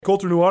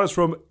Colter Nuanez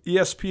from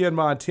ESPN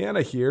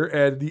Montana here,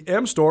 and the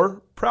M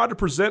Store, proud to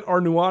present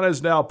our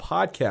Nuanez Now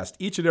podcast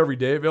each and every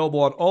day, available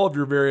on all of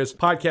your various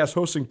podcast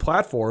hosting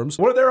platforms.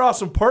 One of their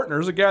awesome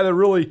partners, a guy that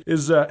really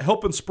is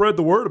helping spread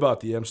the word about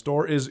the M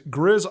Store, is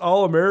Grizz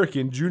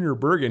All-American Junior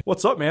Bergen.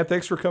 What's up, man?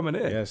 Thanks for coming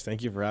in. Yes,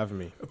 thank you for having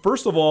me.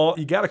 First of all,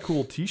 you got a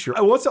cool t-shirt.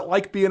 What's it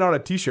like being on a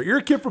t-shirt? You're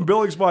a kid from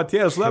Billings,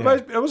 Montana, so that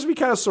must be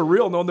kind of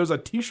surreal knowing there's a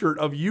t-shirt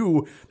of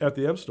you at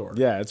the M Store.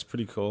 Yeah, it's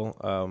pretty cool.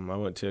 I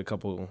went to a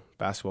couple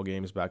basketball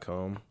games back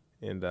home,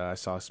 and I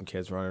saw some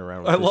kids running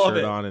around with the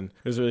shirt on, and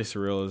it was really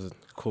surreal. It was a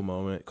cool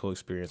moment, cool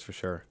experience for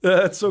sure.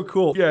 That's so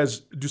cool. You guys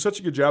do such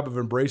a good job of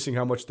embracing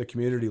how much the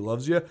community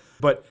loves you.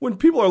 But when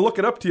people are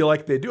looking up to you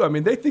like they do,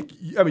 they think,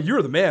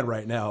 you're the man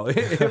right now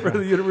for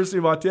the University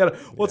of Montana.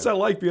 What's that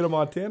like being a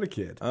Montana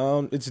kid?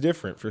 It's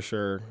different for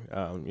sure.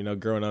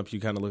 Growing up, you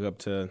kind of look up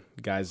to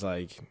guys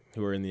like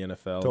who are in the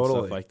NFL and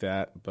stuff like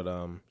that. But,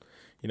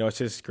 it's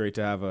just great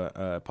to have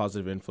a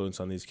positive influence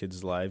on these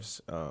kids' lives.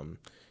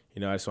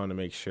 I just want to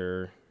make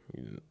sure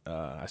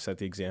I set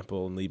the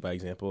example and lead by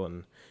example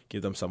and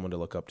give them someone to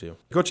look up to.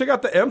 Go check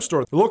out the M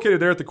Store. They're located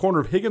there at the corner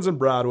of Higgins and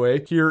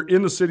Broadway here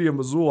in the city of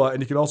Missoula,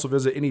 and you can also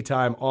visit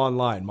anytime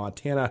online,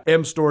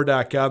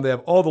 montanamstore.com. They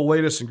have all the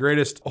latest and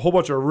greatest, a whole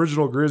bunch of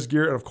original Grizz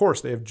gear, and of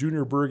course, they have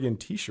Junior Bergen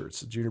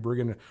t-shirts. Junior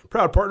Bergen,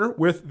 proud partner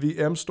with the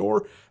M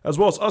Store, as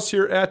well as us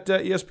here at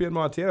ESPN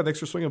Montana. Thanks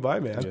for swinging by,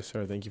 man. Yes,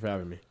 sir. Thank you for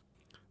having me.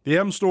 The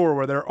M Store,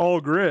 where they're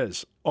all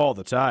Grizz all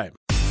the time.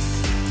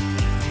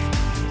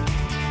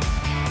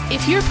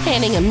 If you're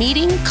planning a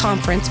meeting,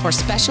 conference, or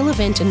special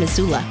event in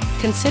Missoula,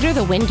 consider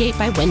the Wingate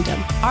by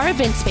Wyndham. Our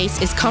event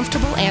space is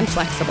comfortable and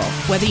flexible.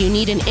 Whether you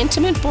need an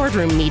intimate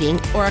boardroom meeting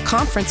or a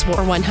conference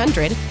for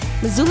 100,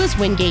 Missoula's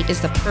Wingate is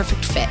the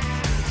perfect fit.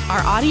 Our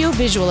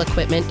audio-visual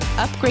equipment,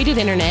 upgraded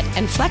internet,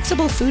 and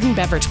flexible food and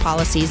beverage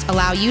policies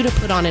allow you to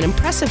put on an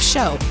impressive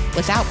show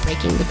without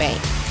breaking the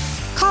bank.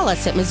 Call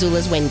us at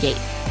Missoula's Wingate,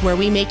 where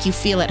we make you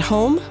feel at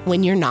home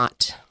when you're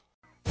not.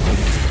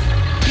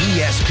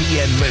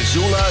 ESPN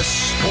Missoula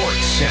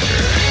Sports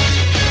Center.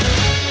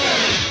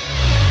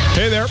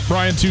 Hey there,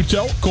 Brian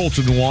Tutel,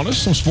 Colter Nuanez.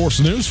 Some sports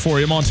news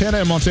for you. Montana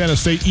and Montana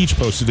State each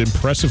posted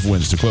impressive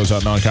wins to close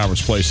out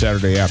non-conference play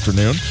Saturday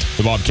afternoon.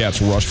 The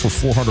Bobcats rushed for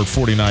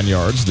 449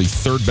 yards, the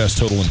third best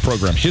total in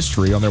program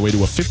history, on their way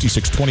to a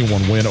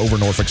 56-21 win over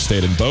Norfolk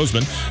State and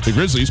Bozeman. The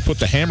Grizzlies put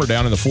the hammer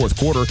down in the fourth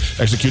quarter,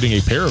 executing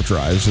a pair of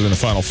drives in the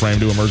final frame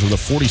to emerge with a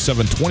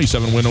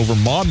 47-27 win over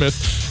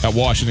Monmouth at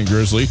Washington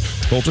Grizzly.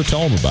 Colter,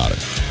 tell them about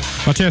it.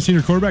 Montana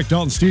senior quarterback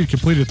Dalton Steed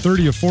completed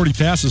 30 of 40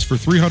 passes for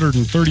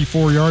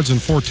 334 yards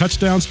and 4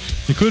 touchdowns,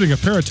 including a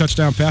pair of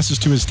touchdown passes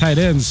to his tight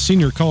ends,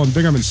 senior Cullen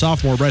Bingham and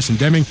sophomore Bryson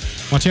Deming.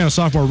 Montana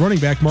sophomore running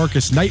back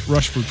Marcus Knight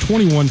rushed for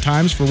 21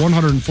 times for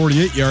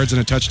 148 yards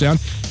and a touchdown,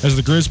 as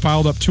the Grizz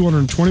piled up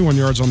 221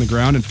 yards on the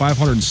ground and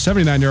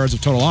 579 yards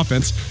of total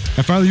offense.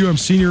 And finally, UM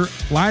senior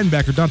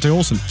linebacker Dante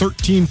Olson,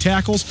 13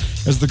 tackles,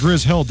 as the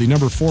Grizz held the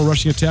number 4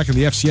 rushing attack in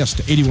the FCS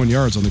to 81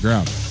 yards on the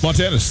ground.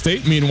 Montana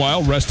State,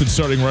 meanwhile, rested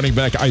starting running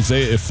back Isaiah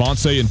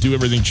Ifanse and Do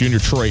Everything Junior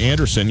Troy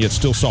Anderson, yet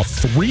still saw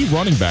 3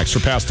 running backs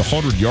surpass the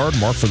 100-yard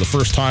mark for the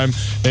first time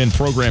in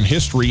program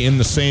history in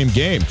the same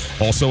game.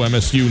 Also,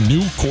 MSU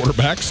new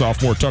quarterback,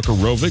 sophomore Tucker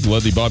Rovig,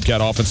 led the Bobcat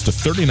offense to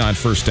 39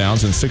 first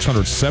downs and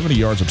 670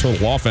 yards of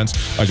total offense,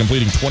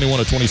 completing 21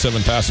 of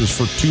 27 passes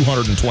for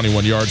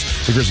 221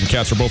 yards. The Grizzly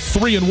Cats are both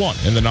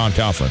 3-1 in the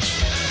non-conference.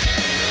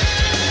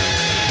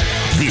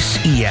 This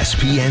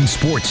ESPN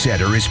Sports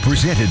Center is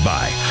presented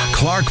by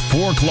Clark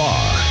Fork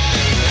Law.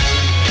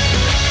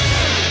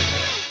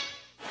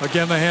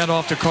 Again, the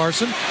handoff to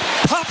Carson.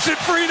 Pops it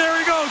free. There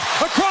he goes.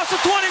 Across the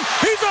 20.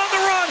 He's on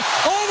the run.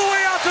 All the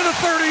way out to the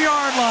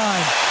 30-yard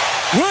line.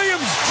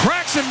 Williams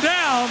tracks him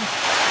down.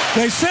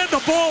 They said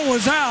the ball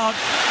was out.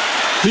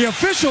 The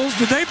officials,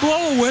 did they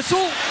blow a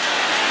whistle?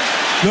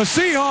 The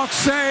Seahawks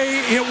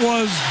say it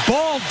was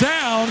ball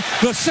down.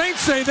 The Saints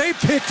say they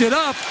picked it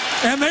up,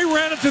 and they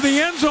ran it to the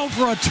end zone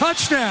for a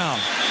touchdown.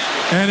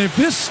 And if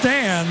this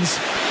stands,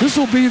 this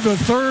will be the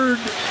third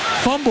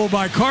fumble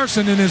by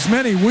Carson in as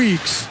many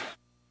weeks.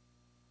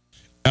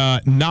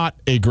 Not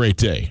a great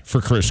day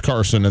for Chris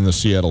Carson and the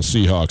Seattle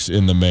Seahawks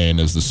in the main,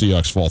 as the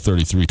Seahawks fall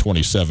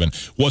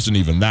 33-27. Wasn't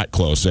even that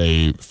close.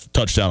 A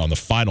touchdown on the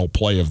final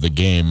play of the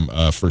game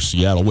for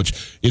Seattle,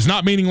 which is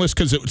not meaningless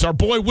because it's our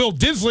boy Will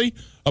Disley,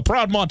 a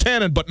proud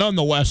Montanan, but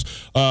nonetheless,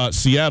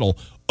 Seattle,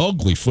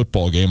 ugly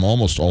football game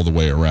almost all the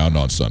way around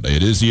on Sunday.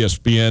 It is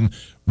ESPN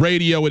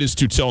Radio. It is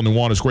Tutel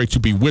Nuanez. Great to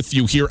be with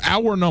you here.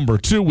 Hour number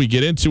 2, we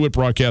get into it,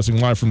 broadcasting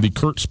live from the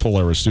Kurtz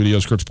Polaris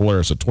studios. Kurtz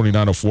Polaris at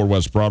 2904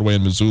 West Broadway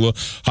in Missoula,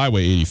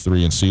 Highway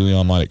 83 in Sealy,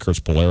 online at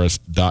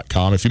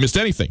kurtzpolaris.com. If you missed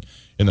anything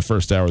in the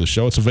first hour of the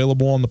show, it's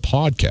available on the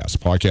podcast.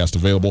 Podcast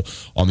available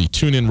on the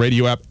TuneIn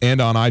Radio app and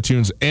on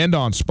iTunes and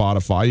on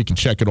Spotify. You can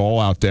check it all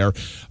out there.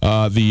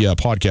 The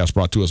podcast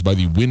brought to us by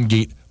the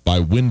Wingate by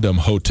Wyndham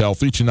Hotel.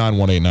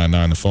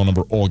 329-1899, the phone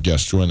number. All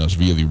guests join us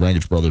via the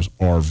Rangich Brothers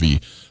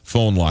RV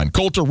phone line.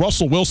 Colter,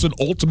 Russell Wilson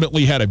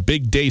ultimately had a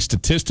big day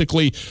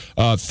statistically.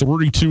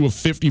 32 of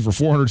 50 for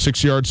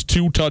 406 yards,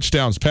 2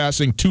 touchdowns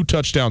passing, 2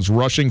 touchdowns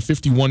rushing,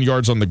 51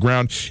 yards on the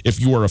ground. If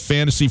you are a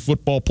fantasy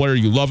football player,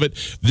 you love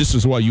it. This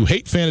is why you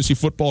hate fantasy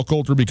football,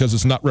 Colter, because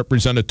it's not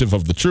representative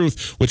of the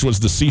truth, which was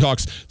the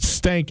Seahawks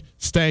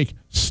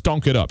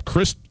stunk it up.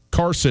 Chris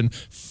Carson,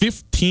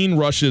 15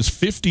 rushes,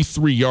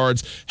 53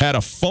 yards, had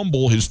a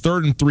fumble his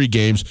third in 3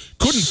 games,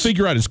 couldn't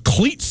figure out his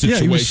cleat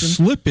situation. Yeah, he was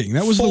slipping.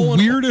 That was the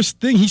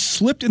weirdest thing. He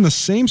slipped in the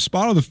same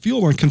spot of the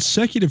field on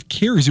consecutive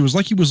carries. It was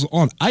like he was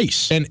on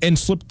ice. And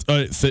slipped.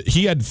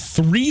 He had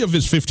 3 of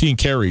his 15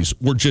 carries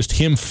were just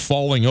him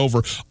falling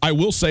over. I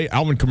will say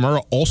Alvin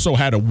Kamara also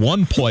had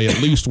one play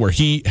at least where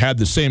he had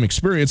the same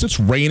experience. It's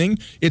raining.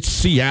 It's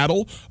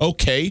Seattle.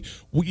 Okay,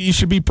 you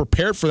should be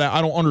prepared for that.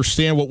 I don't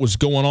understand what was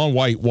going on,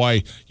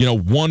 why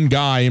one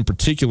guy in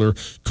particular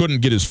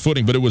couldn't get his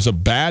footing, but it was a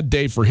bad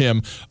day for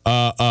him.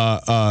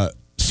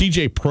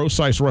 C.J.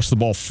 Prosise rushed the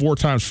ball 4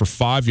 times for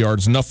 5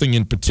 yards. Nothing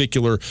in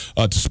particular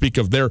to speak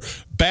of there.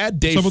 Bad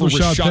day for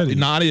Rashad.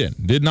 Not in.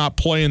 Did not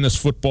play in this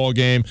football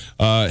game.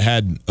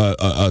 Had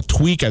a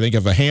tweak, I think,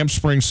 of a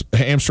hamstring,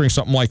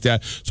 something like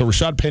that. So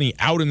Rashad Penny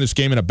out in this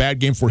game, and a bad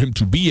game for him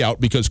to be out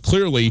because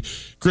clearly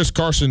Chris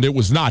Carson, it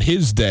was not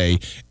his day,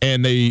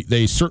 and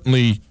they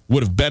certainly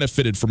would have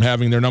benefited from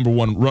having their number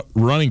one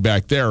running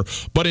back there.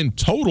 But in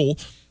total,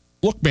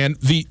 look, man,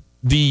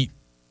 the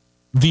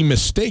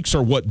mistakes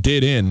are what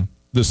did in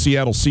the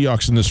Seattle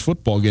Seahawks in this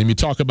football game. You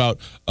talk about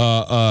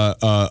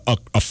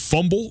a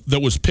fumble that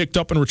was picked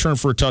up in return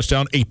for a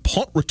touchdown, a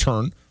punt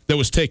return that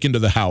was taken to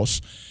the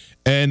house,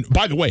 and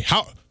by the way,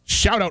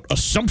 shout out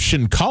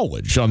Assumption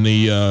College on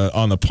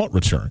the punt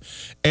return,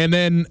 and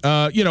then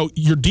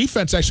your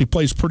defense actually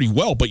plays pretty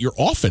well, but your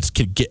offense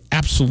can get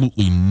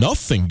absolutely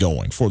nothing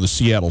going for the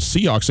Seattle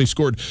Seahawks. They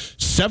scored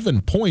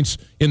 7 points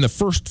in the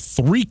first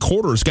 3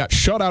 quarters, got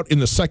shut out in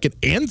the second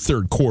and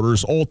third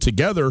quarters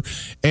altogether.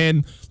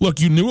 And look,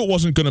 you knew it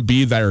wasn't going to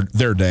be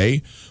their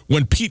day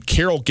when Pete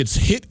Carroll gets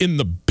hit in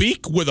the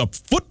beak with a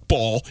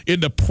football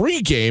in the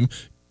pregame,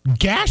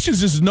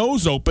 gashes his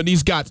nose open.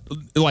 He's got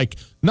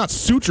not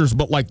sutures,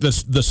 but like the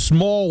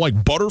small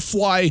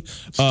butterfly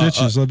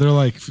stitches. They're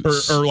like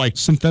or like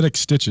synthetic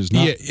stitches.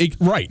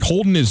 Right.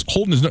 Holding his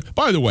nose.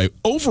 By the way,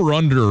 over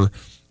under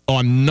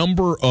on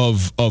number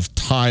of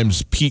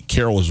times Pete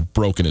Carroll has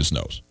broken his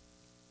nose.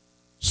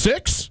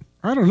 6?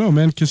 I don't know,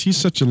 man, because he's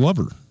such a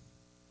lover.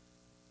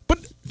 But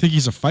I think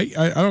he's a fight.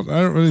 I don't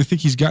really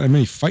think he's gotten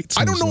many fights.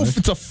 I don't know if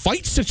it's a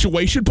fight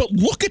situation, but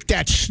look at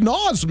that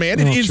schnoz, man.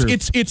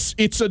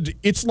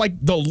 It's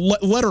like the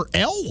letter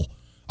L.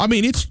 I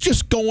mean, it's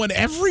just going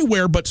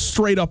everywhere, but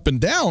straight up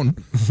and down.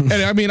 And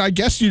I mean, I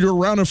guess you're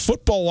around a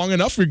football long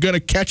enough, you're going to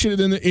catch it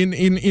in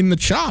the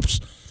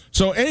chops.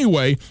 So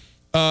anyway,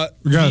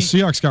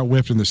 Seahawks got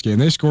whipped in this game.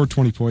 They scored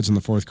 20 points in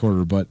the fourth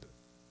quarter, but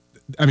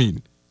I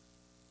mean,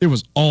 it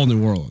was all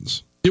New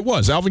Orleans. It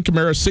was. Alvin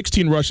Kamara,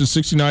 16 rushes,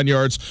 69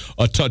 yards,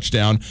 a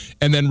touchdown,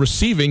 and then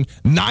receiving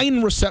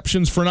 9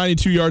 receptions for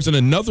 92 yards and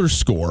another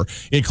score,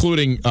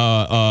 including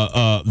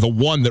the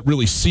one that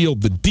really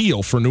sealed the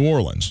deal for New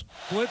Orleans.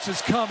 Blitz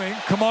is coming.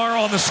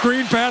 Kamara on the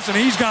screen pass, and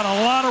he's got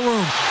a lot of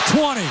room.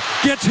 20,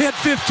 gets hit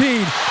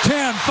 15,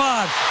 10,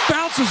 5,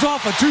 bounces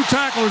off of 2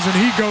 tacklers, and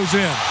he goes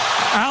in.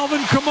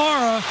 Alvin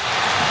Kamara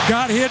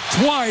got hit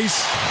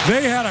twice.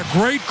 They had a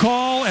great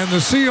call, and the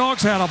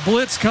Seahawks had a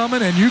blitz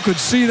coming, and you could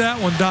see that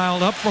one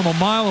dialed up from a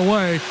mile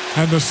away,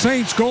 and the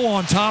Saints go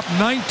on top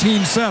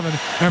 19-7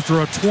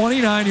 after a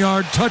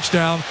 29-yard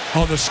touchdown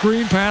on the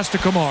screen pass to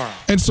Kamara.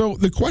 And so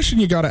the question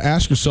you got to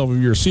ask yourself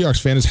if you're a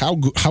Seahawks fan is how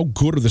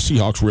good are the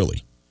Seahawks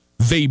really?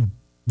 They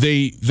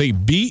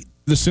beat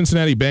the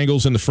Cincinnati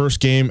Bengals in the first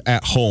game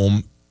at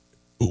home,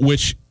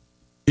 which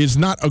is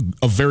not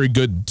a very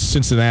good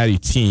Cincinnati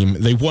team.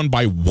 They won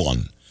by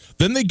 1.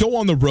 Then they go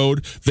on the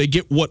road. They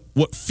get what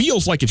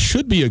feels like it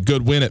should be a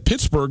good win at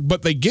Pittsburgh,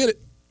 but they get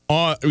it.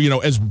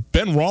 As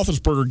Ben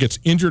Roethlisberger gets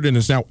injured and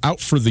is now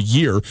out for the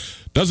year,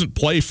 doesn't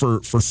play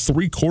for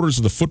 3 quarters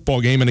of the football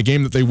game in a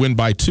game that they win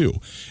by 2.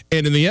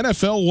 And in the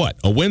NFL, what?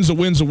 A win's a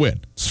win's a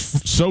win.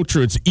 It's so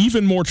true. It's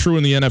even more true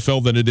in the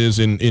NFL than it is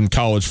in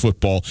college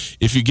football.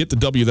 If you get the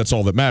W, that's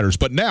all that matters.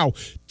 But now,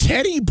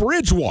 Teddy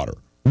Bridgewater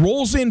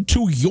rolls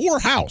into your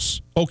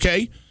house,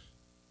 okay,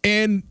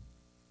 and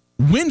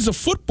wins a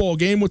football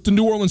game with the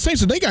New Orleans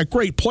Saints, and they got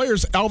great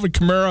players: Alvin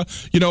Kamara,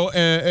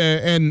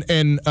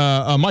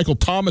 and Michael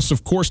Thomas,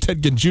 of course,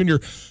 Ted Ginn Jr.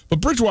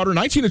 But Bridgewater,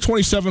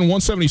 19-27,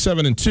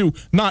 177 and 2,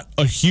 not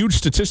a huge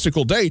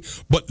statistical day,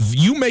 but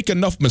you make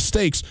enough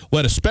mistakes,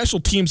 let a special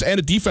teams and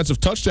a defensive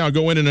touchdown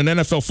go in an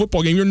NFL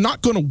football game, you're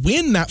not going to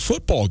win that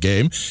football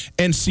game.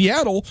 And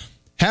Seattle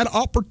had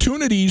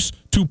opportunities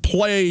to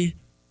play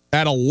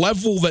at a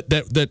level that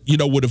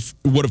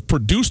would have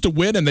produced a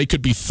win, and they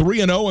could be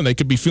 3-0, and they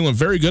could be feeling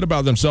very good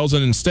about themselves.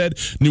 And instead,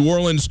 New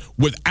Orleans,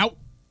 without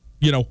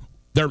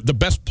the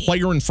best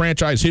player in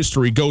franchise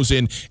history, goes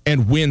in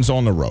and wins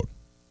on the road.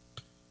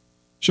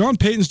 Sean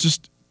Payton's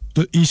just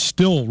he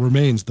still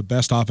remains the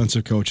best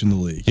offensive coach in the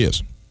league. He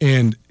is.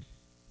 And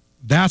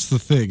that's the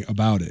thing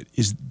about it,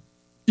 is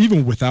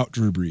even without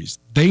Drew Brees,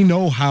 they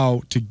know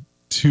how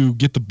to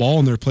get the ball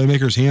in their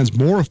playmakers' hands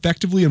more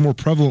effectively and more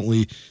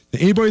prevalently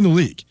than anybody in the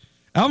league.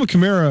 Alvin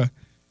Kamara,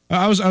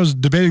 I was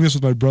debating this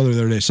with my brother the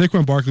other day.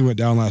 Saquon Barkley went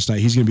down last night.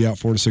 He's going to be out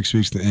 4 to 6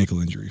 weeks with an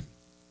ankle injury.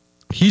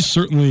 He's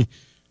certainly,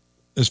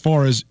 as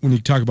far as when you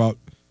talk about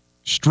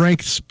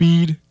strength,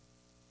 speed,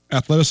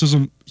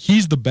 athleticism,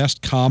 he's the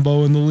best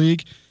combo in the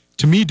league.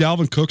 To me,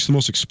 Dalvin Cook's the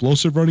most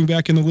explosive running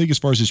back in the league as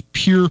far as his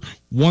pure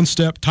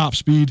one-step, top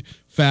speed,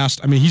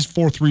 fast. I mean, he's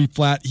 4.3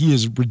 flat. He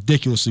is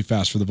ridiculously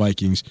fast for the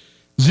Vikings.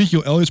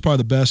 Ezekiel Elliott's probably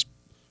the best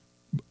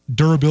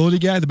durability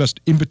guy, the best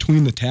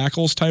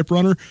in-between-the-tackles type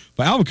runner.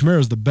 But Alvin Kamara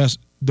is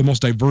the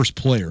most diverse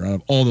player out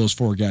of all those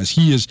 4 guys.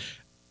 He is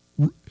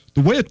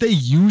the way that they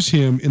use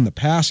him in the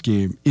pass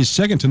game is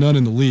second to none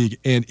in the league,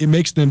 and it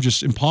makes them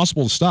just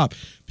impossible to stop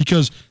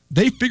because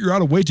they figure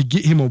out a way to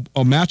get him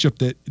a matchup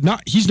that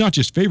he's not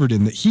just favored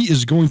in, that he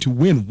is going to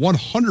win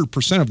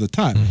 100% of the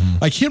time. Mm-hmm.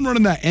 Like him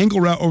running that angle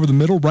route over the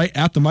middle right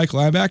at the Mike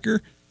linebacker,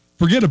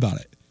 forget about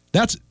it.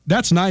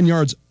 That's 9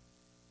 yards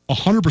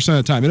 100% of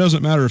the time. It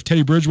doesn't matter if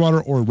Teddy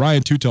Bridgewater or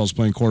Ryan Tutel is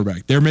playing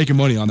quarterback. They're making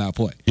money on that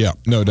play. Yeah,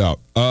 no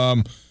doubt.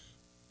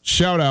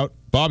 Shout out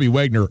Bobby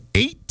Wagner,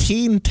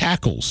 18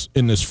 tackles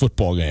in this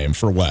football game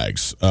for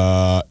Wags.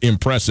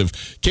 Impressive.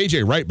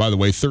 KJ Wright, by the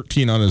way,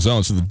 13 on his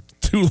own. So the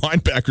 2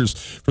 linebackers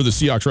for the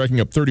Seahawks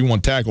racking up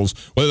 31 tackles.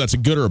 Whether that's a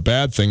good or a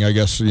bad thing, I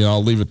guess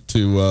I'll leave it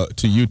to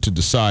you to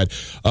decide.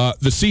 The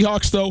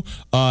Seahawks, though,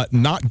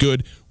 not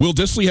good. Will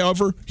Dissly,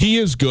 however, he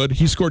is good.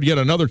 He scored yet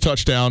another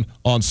touchdown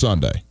on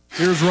Sunday.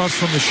 Here's Russ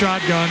from the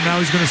shotgun. Now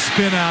he's going to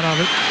spin out of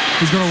it.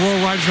 He's going to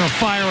roll right. He's going to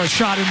fire a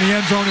shot in the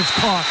end zone. It's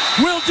caught.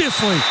 Will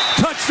Dissly,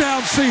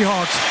 touchdown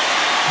Seahawks.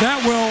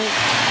 That will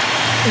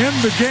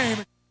end the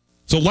game.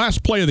 So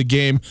last play of the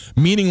game,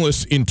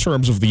 meaningless in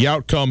terms of the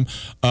outcome,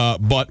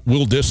 but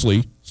Will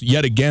Dissly,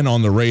 yet again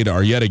on the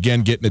radar, yet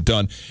again getting it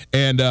done.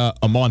 And a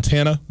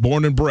Montana,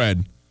 born and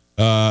bred,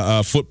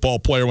 football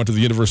player, went to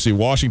the University of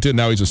Washington.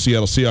 Now he's a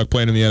Seattle Seahawks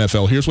playing in the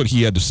NFL. Here's what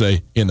he had to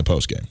say in the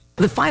postgame.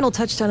 The final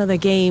touchdown of the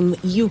game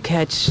you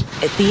catch,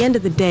 at the end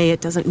of the day,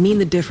 it doesn't mean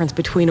the difference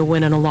between a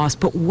win and a loss,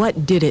 but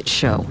what did it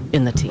show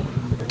in the team?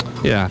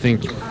 Yeah, I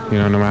think,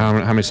 no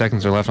matter how many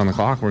seconds are left on the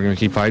clock, we're going to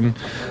keep fighting.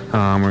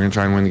 We're going to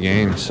try and win the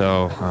game.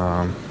 So,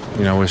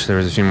 wish there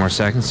was a few more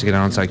seconds to get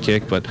an onside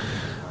kick, but,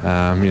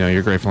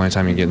 you're grateful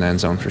anytime you get in the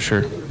end zone for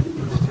sure.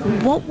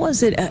 What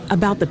was it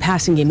about the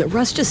passing game that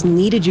Russ just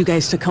needed you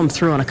guys to come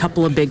through on a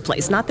couple of big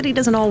plays? Not that he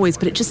doesn't always,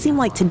 but it just seemed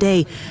like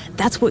today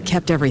that's what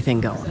kept everything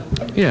going.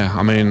 Yeah,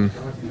 I mean,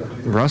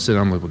 Russ did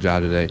an unbelievable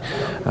job today.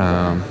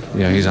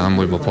 He's an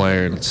unbelievable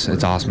player, and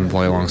it's awesome to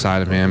play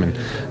alongside of him.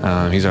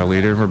 And he's our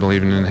leader. We're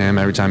believing in him.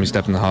 Every time he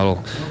stepped in the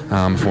huddle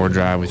before a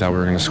drive, we thought we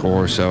were going to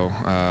score. So,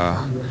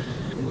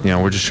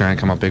 we're just trying to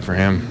come up big for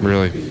him,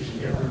 really.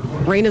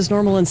 Rain is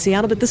normal in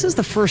Seattle, but this is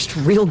the first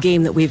real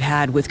game that we've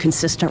had with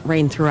consistent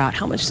rain throughout.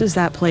 How much does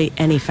that play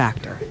any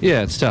factor?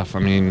 Yeah, it's tough. I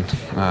mean,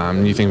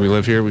 you think we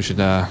live here, we should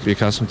be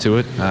accustomed to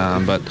it.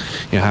 But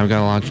haven't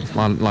got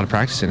a lot of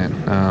practice in it.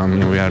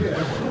 We had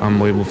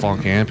unbelievable fall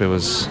camp. It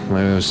was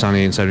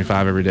sunny and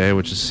 75 every day,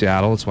 which is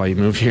Seattle. That's why you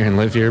move here and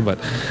live here. But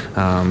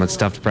it's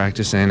tough to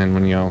practice in. And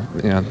when you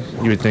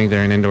would think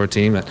they're an indoor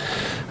team that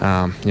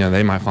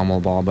they might fumble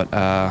the ball, but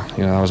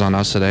that was on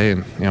us today,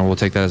 and we'll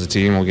take that as a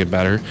team. We'll get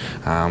better.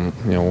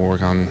 We'll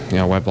work on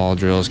wet ball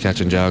drills,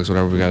 catching jugs,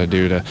 whatever we got to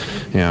do to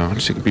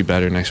just be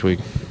better next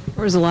week.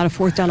 There was a lot of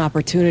fourth down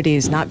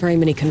opportunities, not very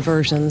many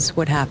conversions.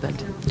 What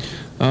happened?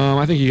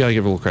 I think you got to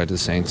give a little credit to the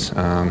Saints.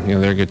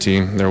 They're a good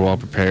team. They're well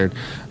prepared.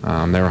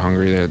 They were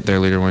hungry. Their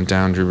leader went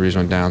down. Drew Brees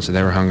went down, so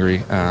they were hungry.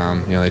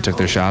 They took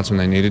their shots when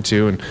they needed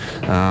to, and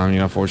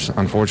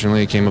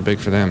unfortunately, it came up big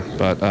for them.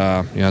 But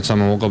it's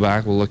something we'll go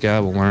back. We'll look at.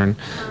 We'll learn.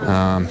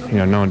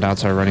 No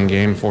doubt's our running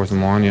game. 4th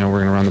and 1. We're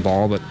going to run the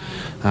ball, but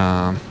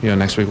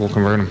next week we'll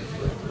convert them.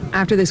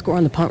 After they score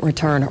on the punt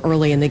return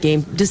early in the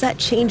game, does that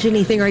change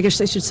anything? Or I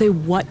guess I should say,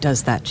 what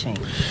does that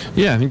change?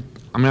 Yeah, I think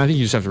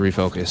you just have to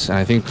refocus. And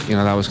I think,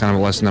 that was kind of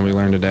a lesson that we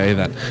learned today,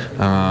 that,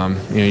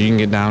 you can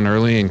get down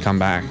early and come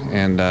back.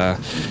 And, I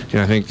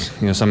think,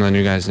 some of the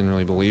new guys didn't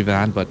really believe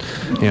that. But,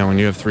 when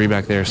you have 3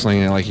 back there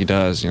slinging it like he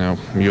does,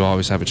 you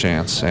always have a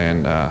chance.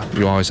 And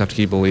you always have to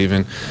keep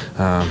believing.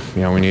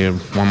 We needed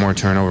one more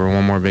turnover,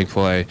 one more big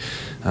play.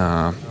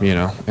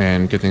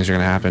 And good things are going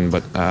to happen.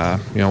 But,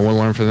 we'll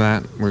learn from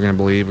that. We're going to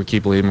believe. We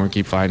keep believing. We'll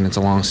keep fighting. It's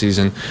a long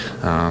season.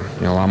 A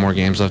lot more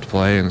games left to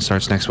play, and it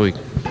starts next week.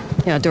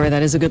 Yeah, Dory,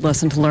 that is a good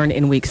lesson to learn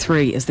in week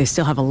 3, as they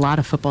still have a lot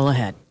of football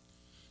ahead.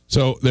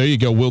 So there you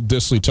go. Will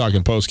Dissly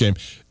talking postgame.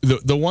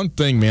 The one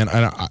thing, man,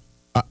 I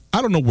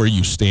don't know where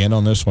you stand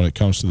on this when it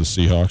comes to the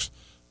Seahawks,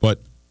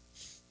 but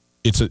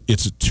it's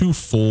a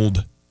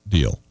twofold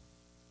deal.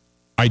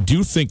 I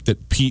do think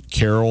that Pete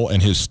Carroll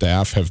and his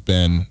staff have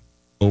been,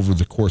 over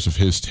the course of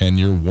his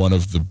tenure, one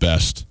of the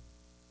best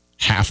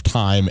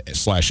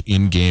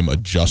halftime/in-game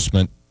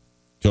adjustment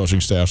coaching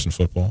staffs in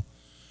football.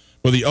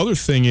 Well, the other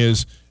thing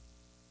is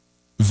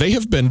they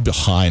have been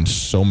behind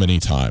so many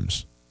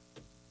times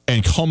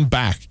and come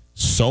back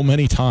so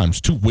many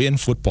times to win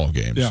football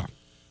games. Yeah.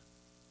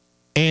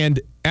 And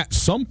at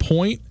some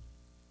point,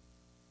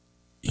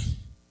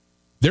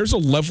 there's a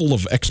level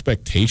of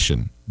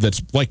expectation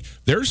that's like,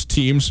 there's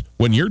teams,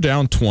 when you're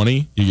down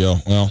 20, you go,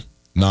 well,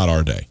 not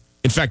our day.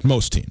 In fact,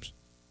 most teams.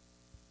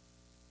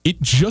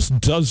 It just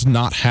does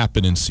not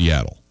happen in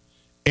Seattle.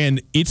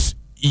 And it's,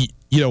 it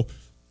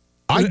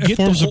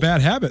forms a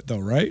bad habit, though,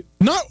 right?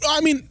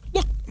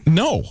 Look,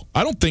 no,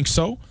 I don't think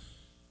so.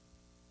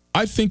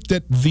 I think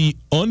that the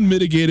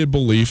unmitigated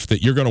belief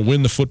that you're going to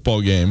win the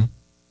football game,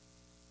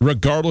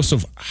 regardless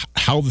of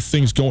how the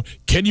thing's going.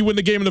 Can you win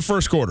the game in the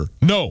first quarter?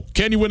 No.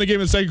 Can you win the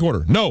game in the second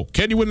quarter? No.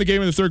 Can you win the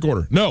game in the third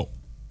quarter? No.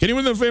 Can you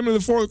win the game in the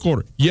fourth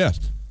quarter? Yes.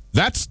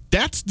 That's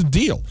the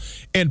deal.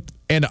 And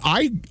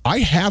I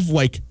have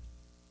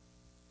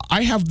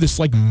this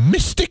like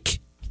mystic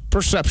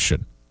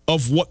perception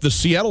of what the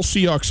Seattle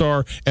Seahawks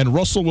are, and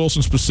Russell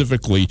Wilson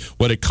specifically,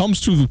 when it comes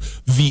to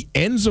the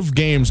ends of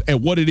games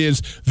and what it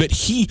is that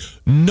he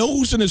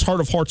knows in his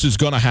heart of hearts is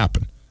going to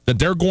happen. That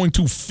they're going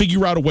to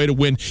figure out a way to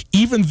win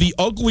even the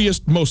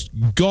ugliest, most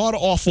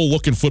god-awful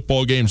looking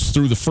football games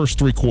through the first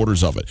three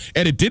quarters of it.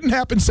 And it didn't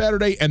happen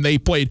Saturday, and they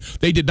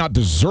did not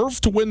deserve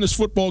to win this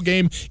football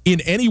game in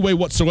any way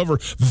whatsoever.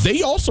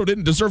 They also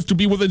didn't deserve to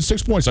be within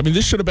 6 points. I mean,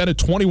 this should have been a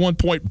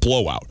 21-point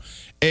blowout.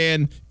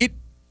 And it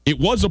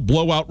was a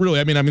blowout, really.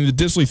 I mean, the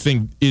Disley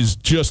thing is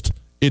just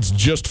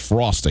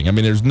frosting. I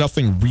mean, there's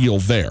nothing real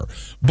there.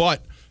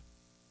 But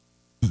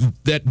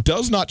that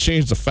does not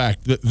change the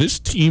fact that this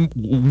team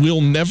will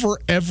never,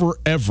 ever,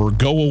 ever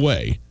go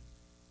away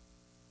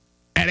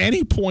at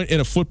any point in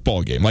a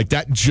football game. Like,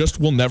 that just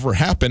will never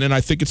happen, and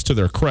I think it's to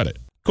their credit.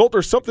 Colt,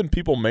 there's something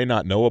people may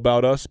not know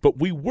about us, but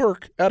we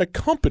work at a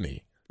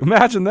company.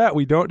 Imagine that.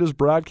 We don't just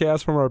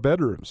broadcast from our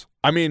bedrooms.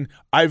 I mean,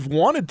 I've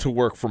wanted to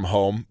work from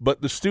home,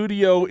 but the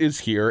studio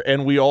is here,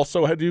 and we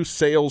also do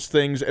sales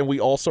things, and we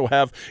also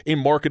have a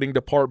marketing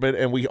department,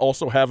 and we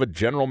also have a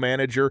general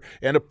manager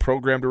and a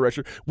program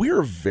director. We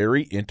are a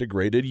very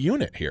integrated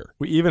unit here.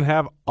 We even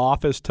have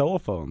office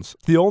telephones.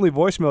 The only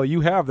voicemail you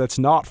have that's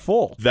not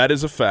full. That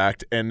is a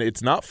fact, and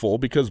it's not full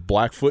because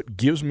Blackfoot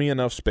gives me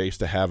enough space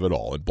to have it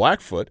all. And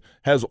Blackfoot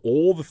has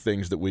all the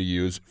things that we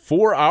use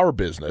for our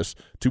business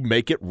to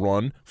make it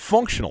run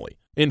functionally.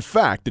 In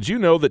fact, did you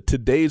know that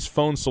today's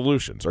phone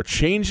solutions are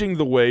changing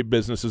the way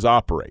businesses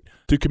operate?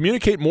 To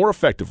communicate more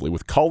effectively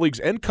with colleagues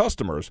and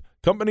customers,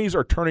 companies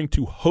are turning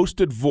to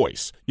hosted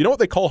voice. You know what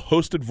they call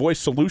hosted voice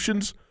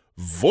solutions?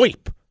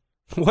 VoIP.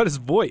 What is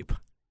VoIP?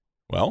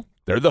 Well,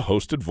 they're the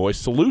hosted voice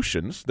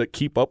solutions that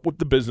keep up with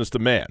the business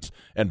demands.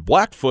 And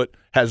Blackfoot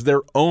has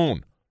their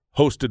own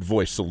hosted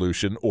voice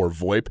solution, or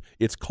VoIP.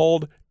 It's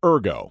called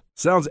Ergo.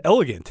 Sounds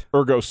elegant.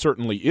 Ergo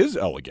certainly is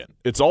elegant.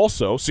 It's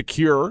also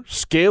secure,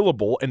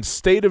 scalable, and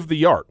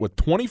state-of-the-art with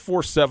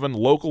 24/7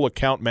 local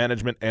account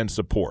management and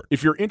support.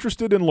 If you're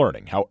interested in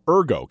learning how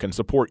Ergo can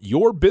support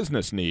your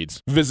business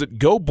needs, visit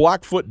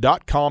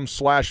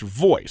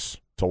goblackfoot.com/voice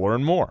to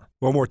learn more.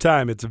 One more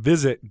time, it's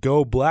visit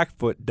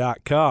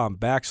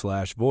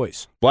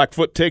goblackfoot.com/voice.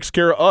 Blackfoot takes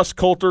care of us,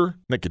 Coulter, and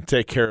they can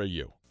take care of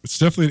you. It's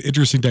definitely an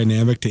interesting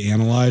dynamic to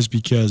analyze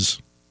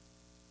because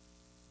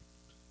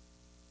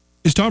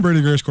is Tom Brady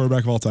the greatest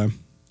quarterback of all time?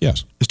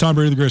 Yes. Is Tom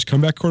Brady the greatest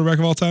comeback quarterback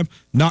of all time?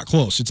 Not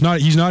close. It's not.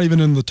 He's not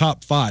even in the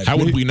top 5. How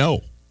would we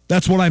know?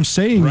 That's what I'm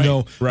saying,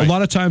 though. Right. A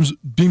lot of times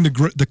being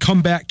the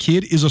comeback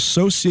kid is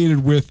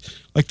associated with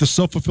like the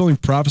self-fulfilling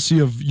prophecy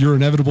of your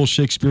inevitable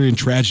Shakespearean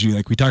tragedy.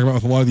 Like we talk about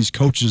with a lot of these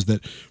coaches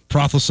that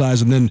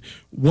prophesize, and then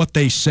what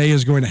they say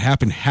is going to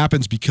happen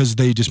happens because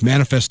they just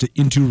manifest it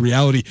into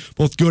reality,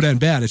 both good and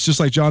bad. It's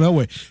just like John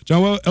Elway.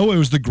 John Elway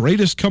was the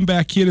greatest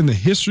comeback kid in the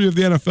history of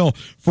the NFL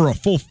for a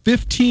full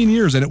 15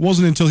 years, and it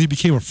wasn't until he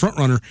became a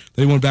frontrunner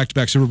that he won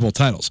back-to-back Super Bowl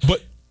titles.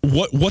 But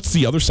what's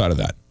the other side of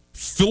that?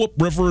 Phillip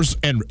Rivers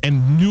and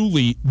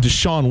newly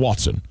Deshaun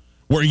Watson,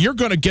 where you're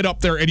going to get up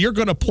there and you're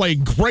going to play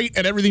great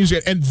and everything's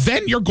good, and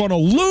then you're going to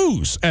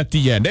lose at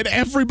the end. And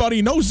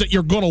everybody knows that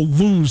you're going to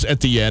lose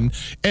at the end,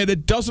 and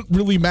it doesn't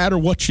really matter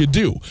what you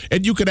do.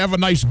 And you can have a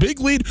nice big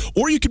lead,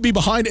 or you can be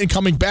behind and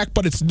coming back,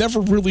 but it's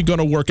never really going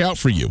to work out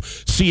for you.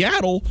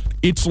 Seattle,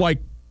 it's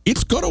like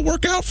it's going to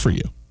work out for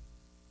you.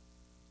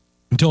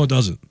 Until it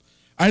doesn't.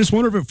 I just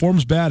wonder if it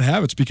forms bad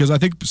habits, because I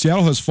think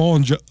Seattle has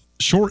fallen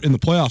short in the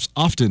playoffs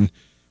often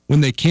when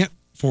they can't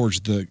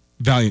forge the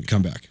valiant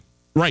comeback.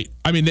 Right.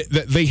 I mean,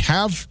 they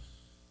have.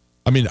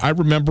 I mean, I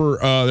remember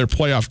their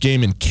playoff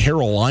game in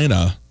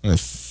Carolina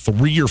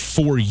 3 or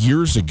 4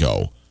 years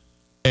ago.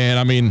 And,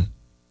 I mean,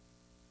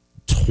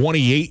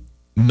 28-0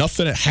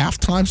 at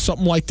halftime,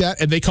 something like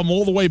that. And they come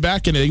all the way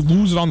back and they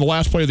lose it on the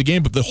last play of the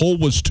game, but the hole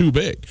was too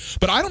big.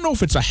 But I don't know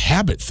if it's a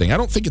habit thing. I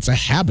don't think it's a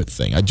habit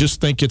thing. I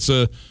just think it's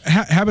a...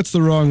 habit's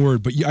the wrong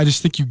word, but I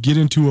just think you get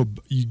into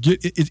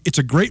it's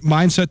a great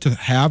mindset to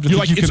have. You're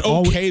like, it's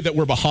okay that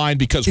we're behind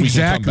because we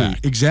can come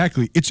back.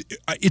 Exactly.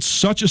 It's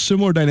such a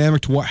similar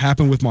dynamic to what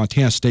happened with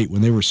Montana State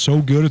when they were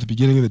so good at the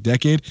beginning of the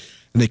decade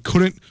and they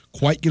couldn't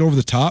quite get over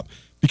the top.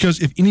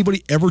 Because if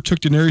anybody ever took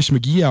Denarius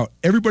McGee out,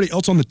 everybody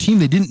else on the team,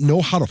 they didn't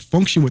know how to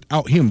function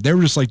without him. They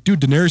were just like, dude,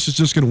 Denarius is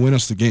just going to win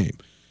us the game.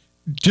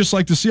 Just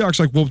like the Seahawks,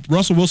 like, well,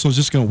 Russell Wilson is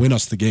just going to win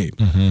us the game.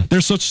 Mm-hmm.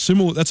 They're such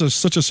similar. That's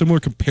such a similar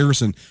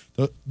comparison.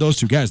 Those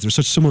two guys, they're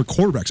such similar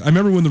quarterbacks. I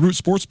remember when the Root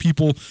Sports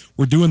people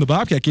were doing the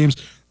Bobcat games,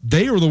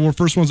 they were the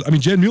first ones. I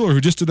mean, Jen Mueller, who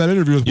just did that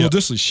interview with Will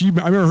Dissly,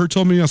 I remember her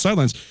telling me on the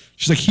sidelines,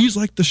 she's like, he's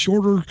like the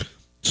shorter,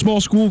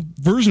 small school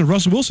version of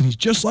Russell Wilson. He's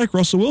just like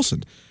Russell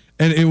Wilson.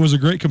 And it was a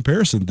great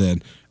comparison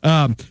then.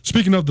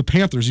 Speaking of the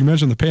Panthers, you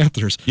mentioned the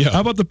Panthers. Yeah. How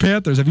about the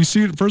Panthers? Have you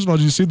seen, first of all,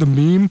 did you see the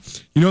meme?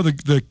 You know,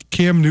 the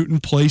Cam Newton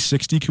Play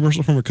 60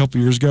 commercial from a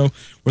couple years ago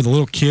where the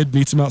little kid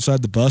meets him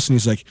outside the bus and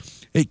he's like,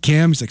 hey,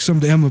 Cam, he's like,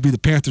 someday I'm going to be the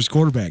Panthers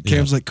quarterback.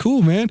 Cam's like,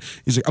 cool, man.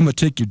 He's like, I'm going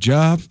to take your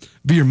job,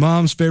 be your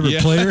mom's favorite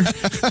player.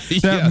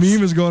 That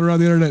meme is going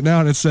around the internet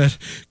now, and it said,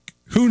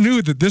 who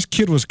knew that this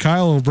kid was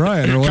Kyle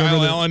O'Brien or whatever?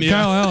 Kyle Allen,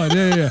 Kyle Allen,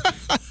 yeah.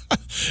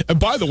 And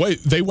by the way,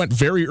 they went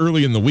very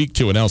early in the week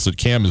to announce that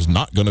Cam is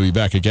not going to be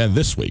back again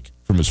this week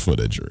from his foot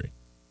injury.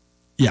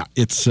 Yeah,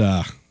 it's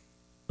going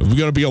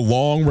to be a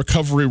long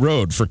recovery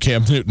road for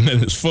Cam Newton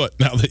and his foot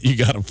now that you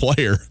got a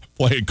player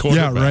playing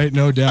quarterback. Yeah, right,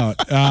 no doubt.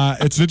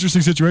 It's an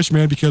interesting situation,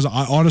 man, because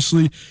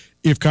honestly,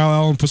 if Kyle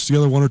Allen puts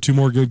together one or two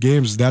more good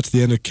games, that's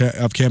the end of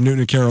Cam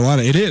Newton in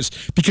Carolina. It is,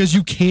 because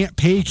you can't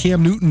pay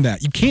Cam Newton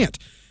that. You can't.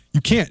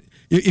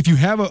 If you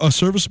have a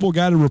serviceable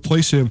guy to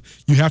replace him,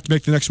 you have to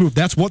make the next move.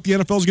 That's what the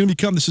NFL is going to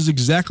become. This is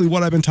exactly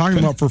what I've been talking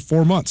about for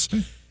 4 months.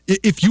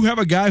 If you have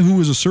a guy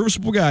who is a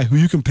serviceable guy who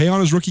you can pay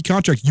on his rookie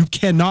contract, you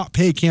cannot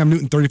pay Cam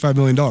Newton $35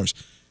 million.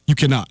 You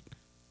cannot.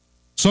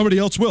 Somebody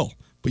else will,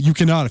 but you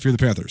cannot if you're the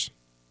Panthers.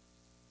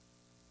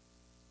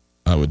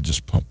 I would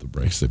just pump the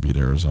brakes. They beat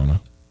Arizona.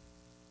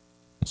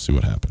 We'll see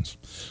what happens.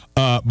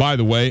 By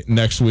the way,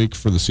 next week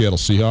for the Seattle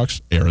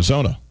Seahawks,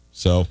 Arizona.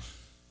 So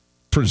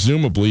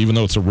presumably, even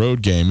though it's a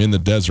road game in the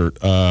desert,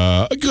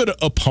 a good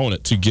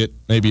opponent to get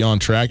maybe on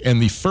track. And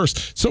the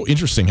first, so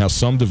interesting how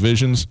some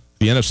divisions,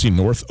 the NFC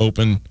North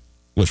open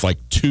with like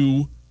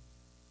 2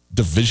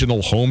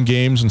 divisional home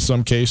games in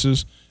some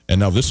cases.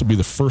 And now this will be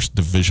the first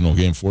divisional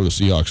game for the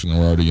Seahawks, and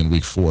we're already in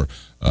week 4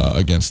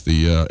 against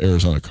the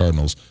Arizona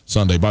Cardinals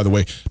Sunday. By the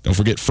way, don't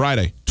forget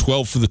Friday,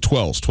 12 for the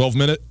 12s,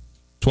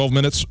 12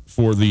 minutes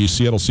for the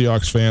Seattle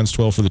Seahawks fans,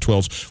 12 for the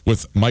 12s,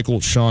 with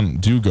Michael Sean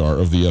Dugar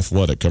of The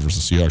Athletic, covers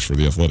the Seahawks for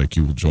The Athletic.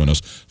 You will join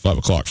us 5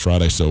 o'clock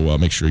Friday, so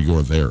make sure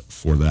you're there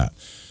for that.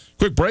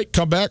 Quick break,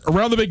 come back.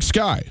 Around the Big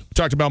Sky. We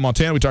talked about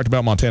Montana, we talked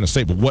about Montana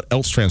State, but what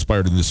else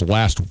transpired in this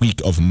last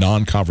week of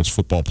non-conference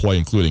football play,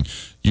 including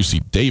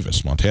UC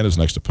Davis, Montana's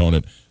next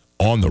opponent,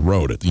 on the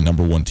road at the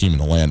number 1 team in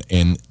the land,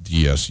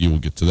 NDSU. We'll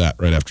get to that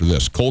right after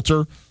this.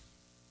 Coulter,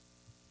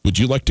 would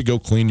you like to go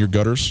clean your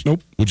gutters?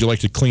 Nope. Would you like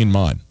to clean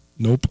mine?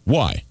 Nope.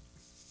 Why?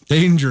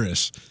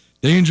 Dangerous.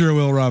 Danger,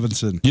 Will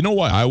Robinson. You know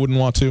why I wouldn't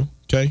want to,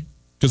 okay?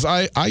 Because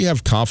I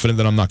have confidence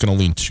that I'm not going to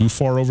lean too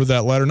far over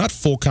that ladder. Not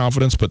full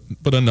confidence, but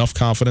enough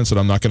confidence that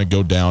I'm not going to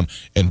go down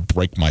and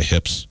break my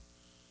hips.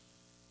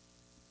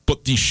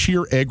 But the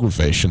sheer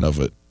aggravation of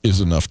it is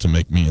enough to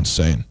make me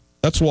insane.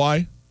 That's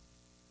why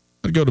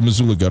I'd go to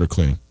Missoula Gutter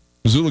Cleaning.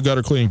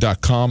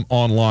 MissoulaGutterCleaning.com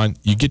online.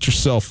 You get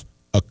yourself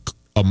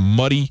a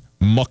muddy,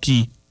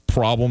 mucky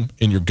problem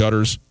in your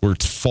gutters where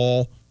it's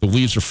fall. The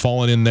leaves are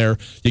falling in there.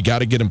 You got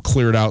to get them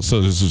cleared out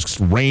so there's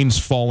rain's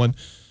falling.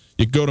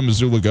 You go to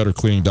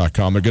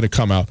MissoulaGutterCleaning.com. They're going to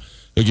come out.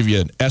 They'll give you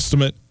an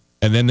estimate,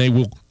 and then they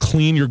will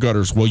clean your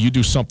gutters while you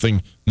do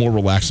something more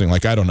relaxing,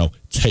 like, I don't know,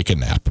 take a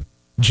nap.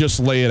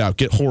 Just lay it out.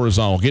 Get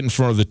horizontal. Get in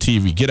front of the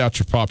TV. Get out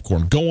your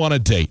popcorn. Go on a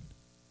date.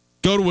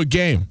 Go to a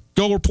game.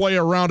 Go or play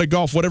a round of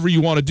golf, whatever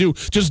you want to do.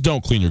 Just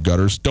don't clean your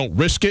gutters. Don't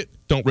risk it.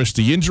 Don't risk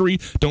the injury.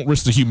 Don't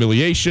risk the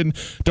humiliation.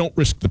 Don't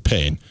risk the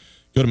pain.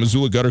 Go to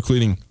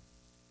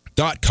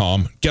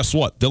MissoulaGutterCleaning.com. Guess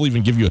what? They'll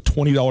even give you a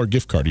 $20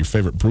 gift card to your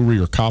favorite brewery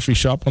or coffee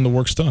shop when the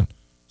work's done.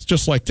 It's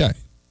just like that.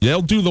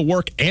 They'll do the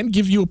work and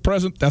give you a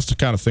present. That's the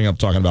kind of thing I'm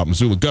talking about.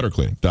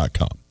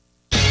 MissoulaGutterCleaning.com.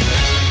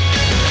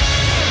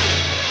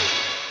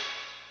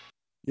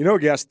 You know,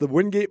 guests, the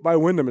Wingate by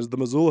Wyndham is the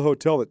Missoula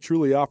hotel that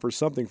truly offers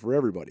something for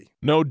everybody.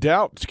 No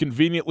doubt. It's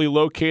conveniently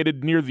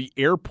located near the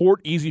airport,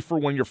 easy for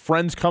when your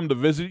friends come to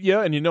visit you.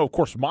 And you know, of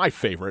course, my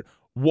favorite,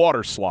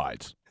 water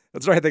slides.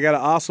 That's right. They got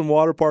an awesome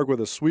water park with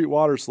a sweet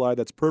water slide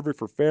that's perfect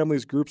for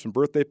families, groups, and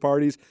birthday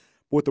parties.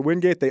 But with the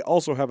Wingate, they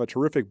also have a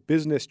terrific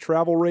business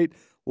travel rate,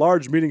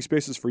 large meeting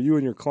spaces for you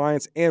and your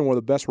clients, and one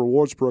of the best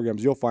rewards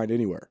programs you'll find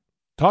anywhere.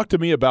 Talk to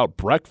me about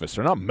breakfast.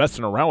 They're not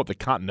messing around with the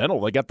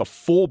Continental. They got the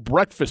full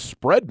breakfast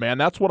spread, man.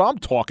 That's what I'm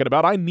talking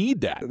about. I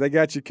need that. They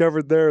got you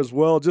covered there as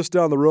well. Just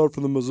down the road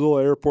from the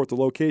Missoula Airport, the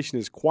location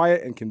is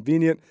quiet and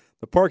convenient.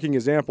 The parking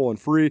is ample and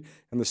free,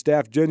 and the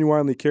staff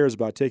genuinely cares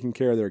about taking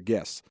care of their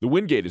guests. The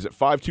Wingate is at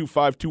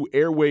 5252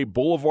 Airway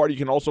Boulevard. You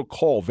can also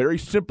call. Very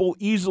simple,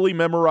 easily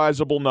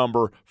memorizable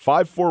number,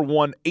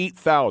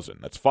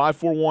 541-8000. That's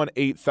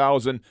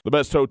 541-8000. The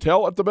best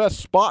hotel at the best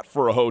spot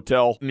for a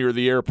hotel near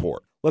the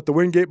airport. Let the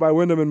Wingate by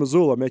Wyndham in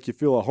Missoula make you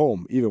feel at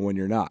home, even when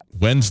you're not.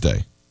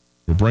 Wednesday,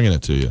 we're bringing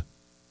it to you.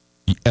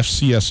 the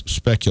FCS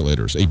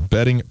Speculators, a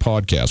betting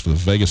podcast with a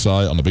Vegas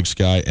eye on the Big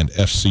Sky and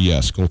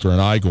FCS. Colter and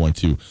I going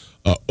to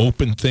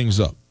open things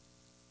up.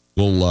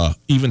 We'll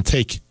even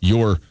take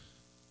your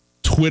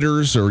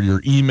Twitters or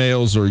your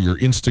emails or your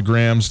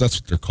Instagrams.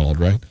 That's what they're called,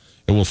 right?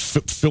 And we'll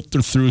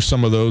filter through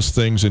some of those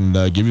things and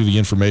give you the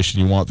information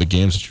you want, the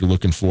games that you're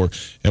looking for.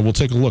 And we'll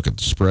take a look at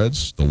the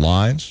spreads, the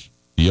lines,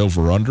 the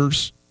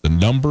over-unders, the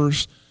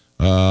numbers,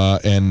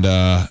 and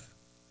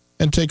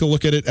take a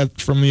look at it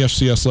from the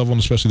FCS level,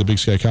 and especially the Big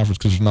Sky Conference,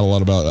 because there's not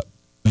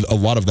a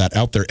lot of that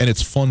out there, and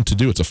it's fun to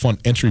do. It's a fun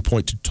entry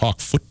point to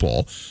talk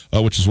football,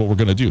 which is what we're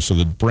going to do. So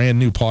the brand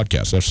new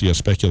podcast, FCS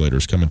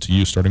Speculators, coming to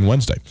you starting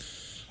Wednesday.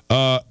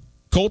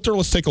 Colter,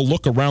 let's take a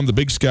look around the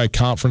Big Sky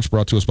Conference,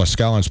 brought to us by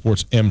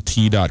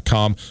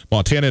SkylineSportsMT.com.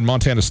 Montana and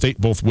Montana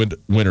State both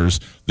winners.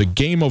 The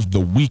game of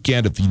the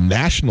weekend at the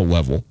national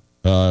level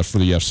for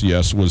the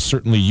FCS was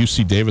certainly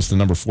UC Davis, the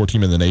number 4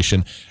 team in the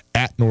nation,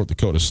 at North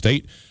Dakota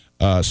State.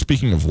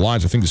 Speaking of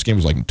lines, I think this game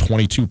was like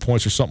 22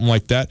 points or something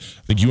like that.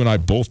 I think you and I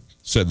both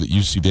said that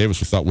UC Davis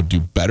we thought would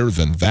do better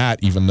than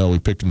that, even though we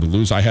picked them to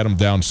lose. I had them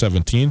down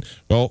 17.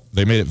 Well,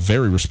 they made it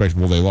very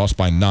respectable. They lost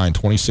by 9,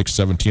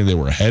 26-17. They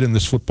were ahead in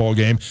this football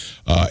game.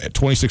 At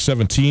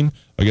 26-17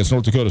 against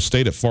North Dakota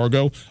State at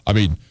Fargo, I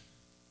mean,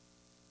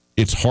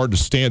 it's hard to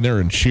stand there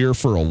and cheer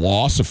for a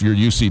loss if you're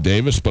UC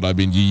Davis, but I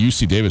mean, the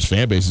UC Davis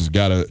fan base has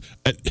got to.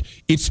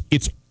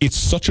 It's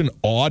such an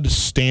odd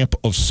stamp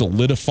of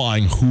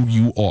solidifying who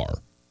you are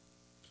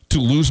to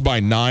lose by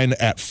 9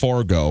 at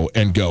Fargo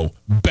and go,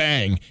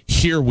 bang,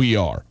 here we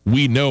are.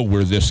 We know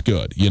we're this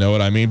good. You know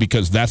what I mean?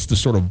 Because that's the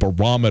sort of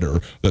barometer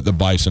that the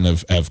Bison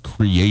have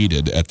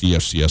created at the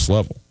FCS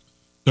level.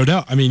 No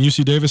doubt. I mean,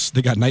 UC Davis,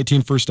 they got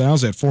 19 first downs.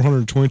 They had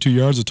 422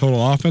 yards of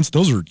total offense.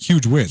 Those are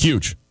huge wins.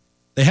 Huge.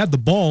 They had the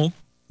ball.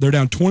 They're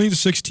down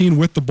 20-16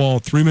 with the ball,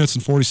 3 minutes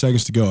and 40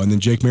 seconds to go. And then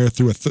Jake Mayer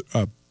threw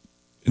an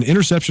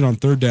interception on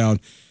third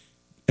down,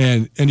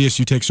 and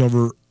NDSU takes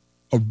over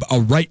a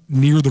right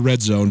near the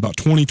red zone, about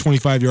 20,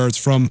 25 yards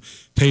from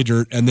pay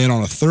dirt. And then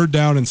on a 3rd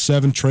down and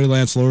 7, Trey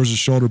Lance lowers his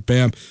shoulder,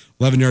 bam,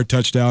 11-yard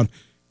touchdown,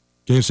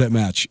 game, set,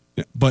 match.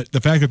 But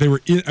the fact that they were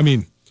in, I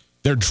mean,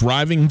 they're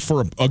driving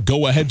for a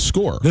go-ahead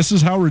score. This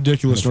is how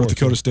ridiculous North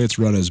Dakota State's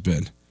run has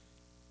been.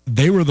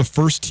 They were the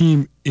first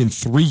team in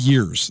 3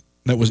 years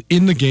that was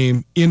in the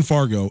game in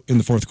Fargo in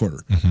the fourth quarter.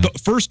 Mm-hmm. The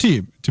first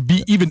team to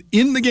be even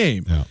in the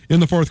game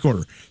in the fourth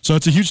quarter. So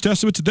it's a huge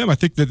testament to them. I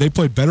think that they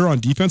played better on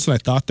defense than I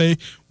thought they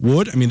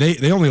would. I mean,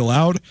 they only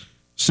allowed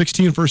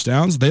 16 first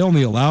downs. They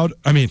only allowed,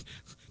 I mean,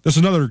 that's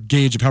another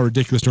gauge of how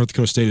ridiculous North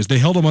Dakota State is. They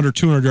held them under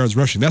 200 yards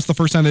rushing. That's the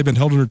first time they've been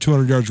held under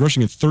 200 yards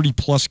rushing in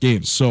 30-plus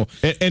games. So,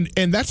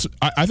 and that's,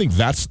 I think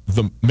that's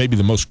maybe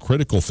the most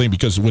critical thing,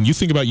 because when you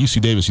think about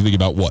UC Davis, you think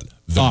about what?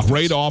 The offense.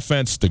 Great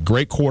offense, the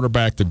great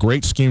quarterback, the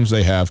great schemes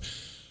they have.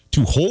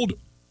 To hold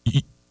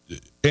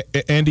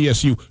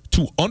NDSU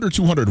to under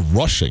 200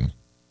 rushing,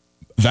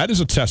 that is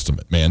a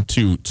testament, man,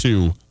 to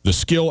the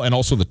skill and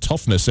also the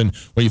toughness. And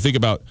when you think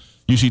about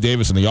UC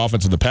Davis and the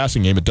offense and the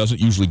passing game, it doesn't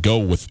usually go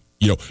with,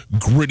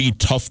 gritty,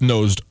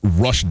 tough-nosed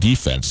rush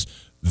defense.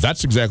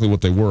 That's exactly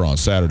what they were on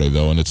Saturday,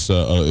 though, and it's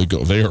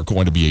they are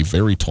going to be a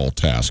very tall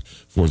task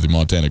for the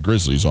Montana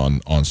Grizzlies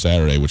on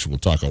Saturday, which we'll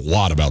talk a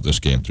lot about this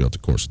game throughout the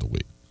course of the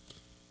week.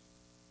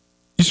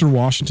 Eastern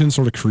Washington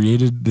sort of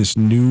created this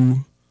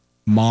new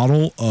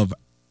model of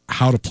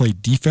how to play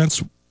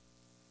defense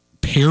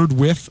paired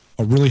with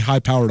a really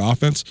high-powered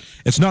offense.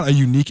 It's not a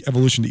unique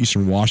evolution to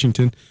Eastern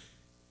Washington.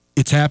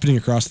 It's happening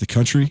across the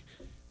country.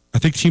 I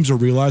think teams are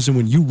realizing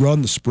when you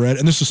run the spread,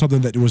 and this is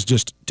something that was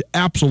just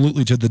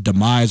absolutely to the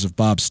demise of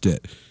Bob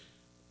Stitt.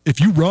 If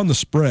you run the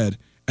spread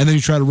and then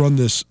you try to run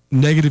this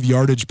negative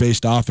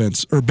yardage-based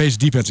offense, or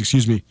based defense,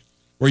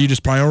 where you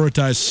just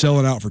prioritize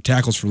selling out for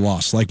tackles for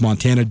loss, like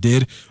Montana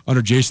did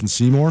under Jason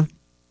Seymour,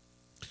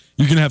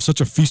 you're going to have such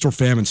a feast or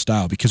famine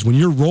style, because when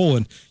you're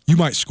rolling, you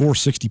might score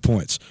 60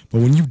 points. But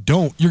when you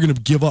don't, you're going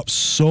to give up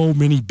so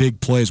many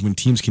big plays when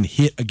teams can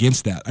hit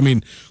against that. I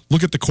mean,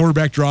 look at the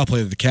quarterback draw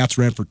play that the Cats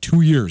ran for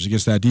 2 years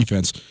against that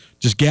defense,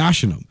 just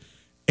gashing them.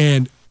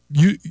 And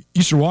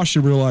Eastern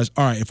Washington realized,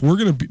 all right, if we're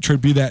going to try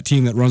to be that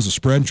team that runs the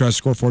spread and tries to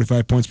score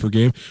 45 points per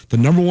game, the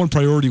number one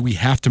priority we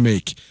have to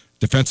make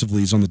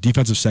defensively is on the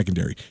defensive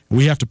secondary. And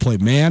we have to play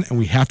man, and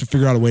we have to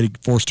figure out a way to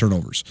force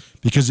turnovers,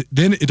 because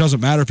then it doesn't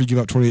matter if you give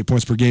up 28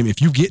 points per game.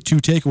 If you get 2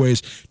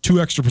 takeaways, 2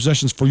 extra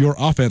possessions for your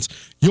offense,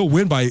 you'll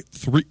win by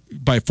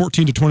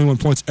 14 to 21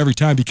 points every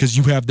time, because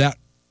you have that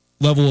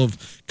level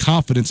of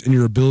confidence in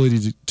your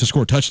ability to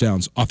score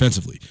touchdowns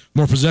offensively.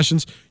 More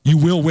possessions, you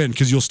will win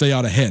because you'll stay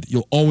out ahead.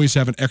 You'll always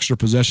have an extra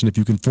possession if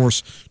you can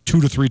force 2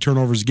 to 3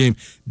 turnovers a game.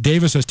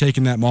 Davis has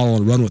taken that model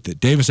and run with it.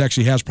 Davis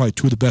actually has probably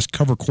 2 of the best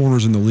cover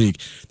corners in the league.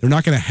 They're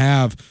not going to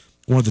have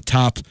one of the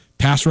top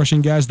pass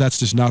rushing guys. That's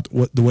just not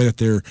the way that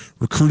their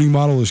recruiting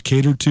model is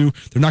catered to.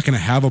 They're not going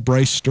to have a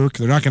Bryce Stirk.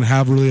 They're not going to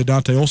have really a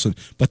Dante Olson,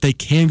 but they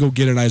can go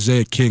get an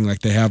Isaiah King like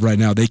they have right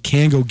now. They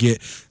can go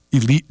get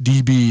elite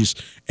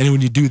DBs, and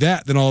when you do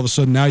that, then all of a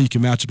sudden now you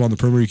can match up on the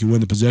perimeter, you can win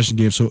the possession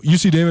game. So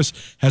UC Davis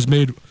has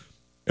made,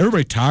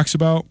 everybody talks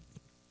about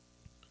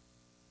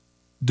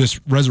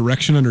this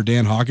resurrection under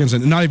Dan Hawkins,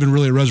 and not even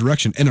really a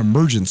resurrection, an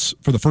emergence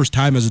for the first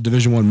time as a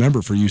Division I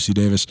member for UC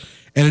Davis.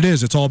 And it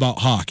is. It's all about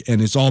Hawk,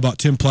 and it's all about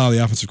Tim Plow,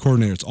 the offensive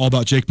coordinator. It's all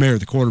about Jake Mayer,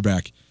 the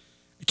quarterback,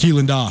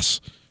 Keelan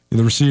Doss,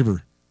 the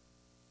receiver.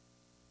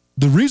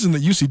 The reason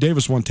that UC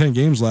Davis won 10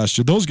 games last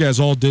year, those guys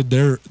all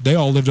they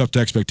all lived up to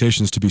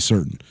expectations, to be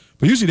certain.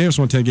 But UC Davis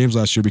won 10 games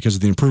last year because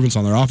of the improvements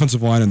on their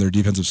offensive line and their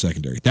defensive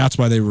secondary. That's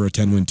why they were a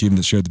 10-win team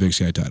that shared the Big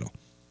Sky title.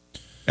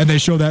 And they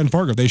show that in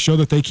Fargo. They show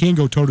that they can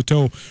go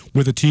toe-to-toe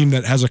with a team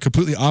that has a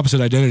completely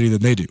opposite identity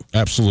than they do.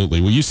 Absolutely.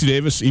 Well, UC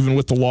Davis, even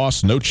with the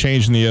loss, no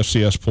change in the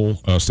FCS poll,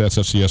 Stats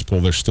FCS poll.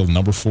 They're still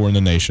number 4 in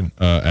the nation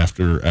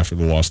after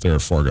the loss there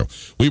at Fargo.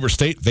 Weber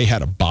State, they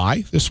had a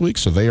bye this week,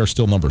 so they are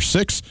still number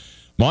 6.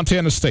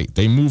 Montana State,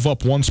 they move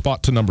up 1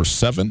 spot to number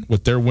 7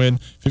 with their win,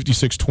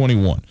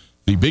 56-21.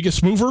 The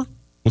biggest mover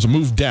was a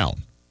move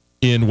down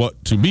in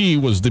what, to me,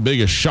 was the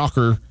biggest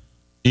shocker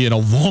in a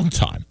long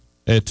time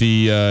at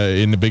the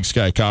in the Big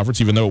Sky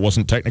Conference, even though it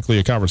wasn't technically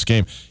a conference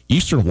game.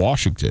 Eastern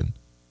Washington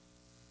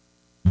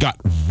got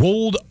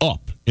rolled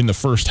up in the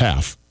first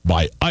half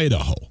by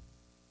Idaho.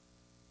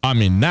 I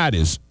mean, that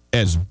is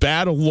as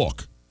bad a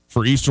look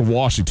for Eastern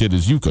Washington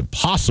as you could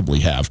possibly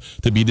have,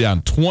 to be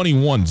down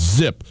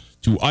 21-0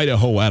 to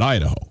Idaho at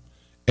Idaho.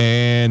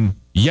 And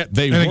yet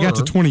they got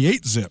to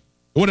 28-0.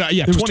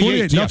 It was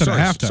 28-0 at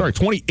halftime. Sorry,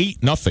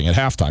 28-0 at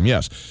halftime,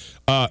 yes.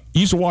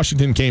 Eastern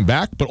Washington came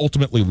back, but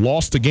ultimately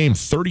lost the game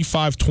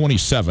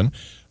 35-27.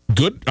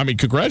 Good. I mean,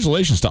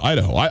 congratulations to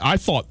Idaho. I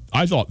thought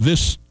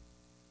this,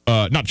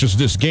 not just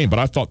this game, but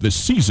I thought this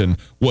season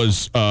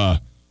was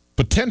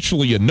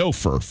potentially a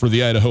no-for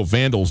the Idaho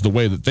Vandals, the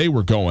way that they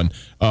were going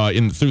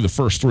through the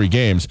first 3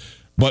 games.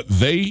 But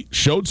they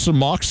showed some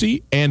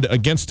moxie, and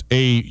against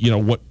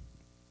what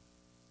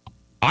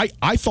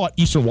I thought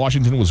Eastern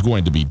Washington was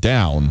going to be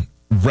down,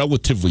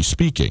 relatively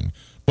speaking,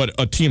 but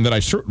a team that I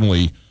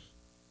certainly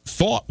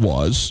thought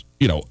was,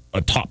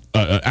 a top,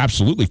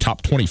 absolutely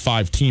top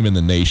 25 team in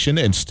the nation,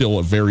 and still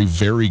a very,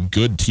 very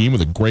good team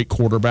with a great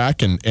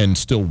quarterback and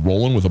still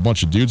rolling with a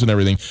bunch of dudes and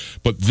everything.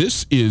 But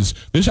this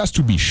has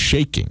to be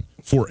shaking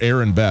for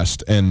Aaron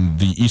Best and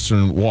the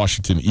Eastern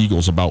Washington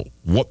Eagles about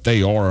what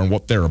they are and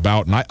what they're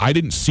about. And I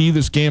didn't see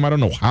this game. I don't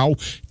know how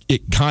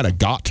it kind of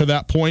got to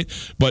that point.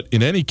 But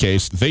in any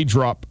case, they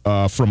drop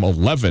from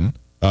 11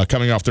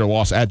 coming off their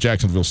loss at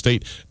Jacksonville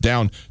State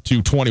down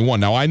to 21.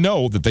 Now, I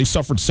know that they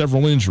suffered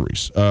several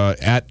injuries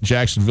at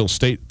Jacksonville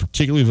State,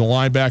 particularly the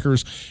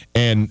linebackers,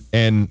 and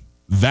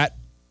that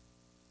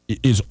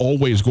is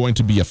always going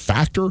to be a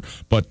factor.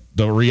 But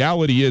the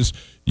reality is,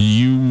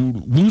 you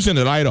losing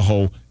at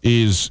Idaho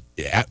is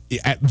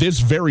at this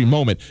very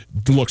moment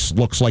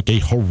looks like a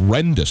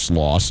horrendous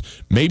loss.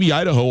 Maybe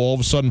Idaho all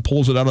of a sudden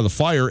pulls it out of the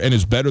fire and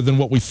is better than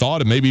what we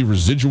thought, and maybe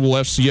residual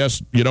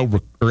FCS,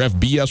 or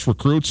FBS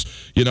recruits,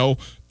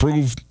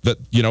 prove that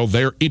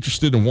they're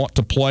interested and want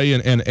to play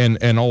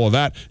and all of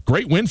that.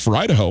 Great win for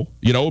Idaho,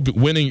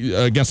 winning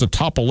against a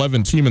top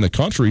 11 team in the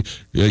country.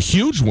 A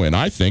huge win,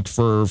 I think,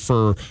 for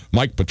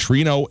Mike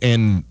Petrino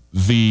and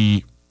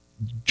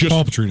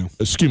Paul Petrino.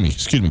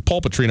 Excuse me,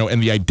 Paul Petrino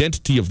and the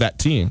identity of that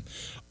team.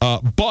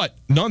 But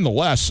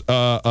nonetheless,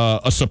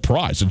 a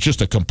surprise. It's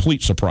just a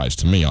complete surprise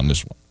to me on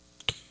this one.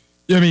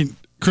 Yeah, I mean,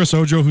 Chris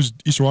Ojo, who's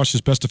Eastern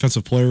Washington's best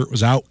defensive player,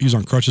 was out. He was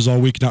on crutches all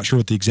week. Not sure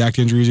what the exact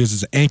injury is.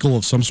 It's an ankle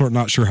of some sort.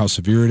 Not sure how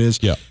severe it is.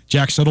 Yeah.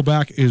 Jack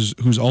Settleback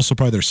who's also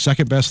probably their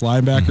second best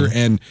linebacker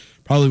and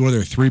probably one of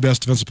their 3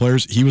 best defensive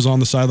players. He was on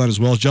the sideline as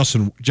well.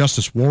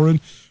 Justice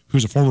Warren,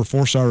 who's a former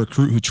 4-star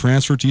recruit who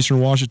transferred to Eastern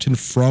Washington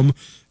from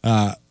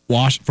the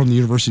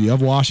University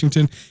of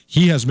Washington.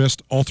 He has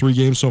missed all 3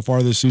 games so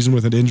far this season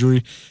with an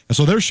injury. And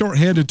so they're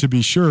shorthanded, to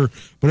be sure.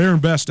 But Aaron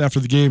Best, after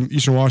the game,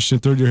 Eastern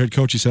Washington third-year head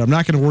coach, he said, I'm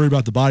not going to worry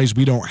about the bodies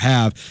we don't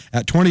have.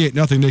 At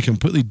 28-0, they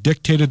completely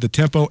dictated the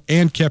tempo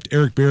and kept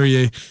Eric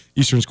Berrier,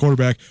 Eastern's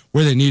quarterback,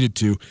 where they needed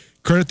to.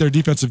 Credit their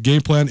defensive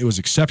game plan. It was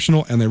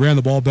exceptional, and they ran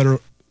the ball better.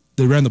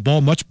 They ran the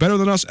ball much better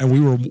than us, and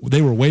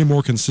they were way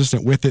more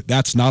consistent with it.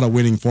 That's not a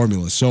winning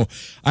formula. So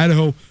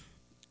Idaho,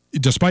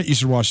 despite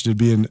Eastern Washington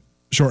being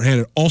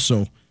shorthanded,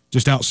 also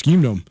just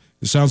out-schemed them.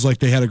 It sounds like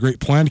they had a great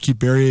plan to keep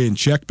Berrier in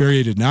check.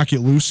 Berrier did not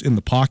get loose in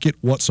the pocket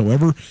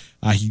whatsoever.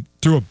 He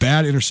threw a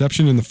bad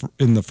interception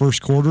in the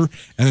first quarter,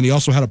 and then he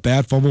also had a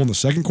bad fumble in the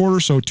second quarter.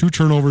 So 2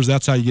 turnovers,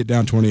 that's how you get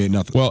down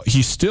 28-0. Well,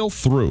 he still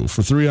threw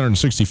for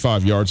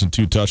 365 yards and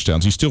 2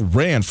 touchdowns. He still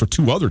ran for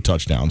 2 other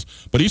touchdowns.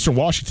 But Eastern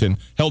Washington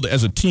held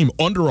as a team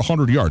under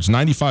 100 yards,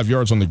 95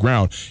 yards on the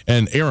ground.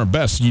 And Aaron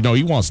Best,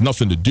 he wants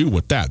nothing to do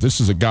with that.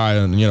 This is a guy,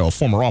 a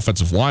former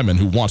offensive lineman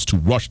who wants to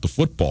rush the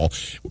football.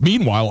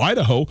 Meanwhile,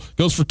 Idaho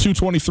goes for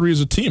 223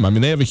 as a team. I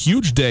mean, they have a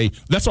huge day.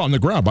 That's on the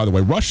ground, by the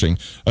way, rushing.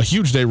 A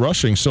huge day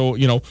rushing. So,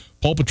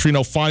 Paul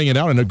Petrino finding it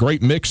out in a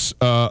great mix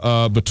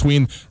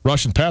between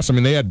rush and pass. I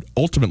mean, they had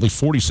ultimately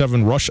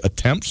 47 rush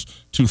attempts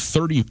to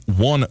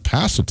 31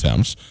 pass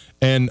attempts.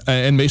 And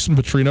Mason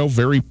Petrino,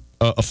 very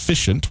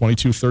efficient,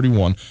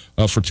 22-31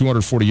 for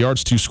 240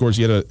 yards, 2 scores.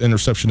 He had an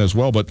interception as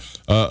well. But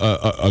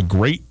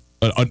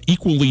an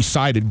equally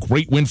sided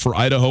great win for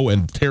Idaho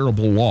and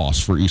terrible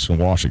loss for Eastern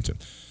Washington.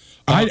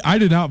 I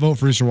did not vote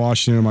for Eastern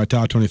Washington in my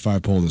top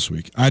 25 poll this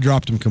week. I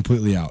dropped them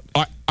completely out.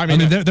 I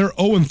mean they're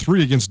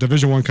 0-3 against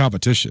Division I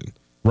competition.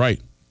 Right.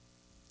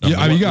 Yeah,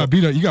 I mean, you got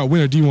to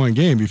win a D1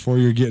 game before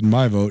you're getting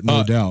my vote,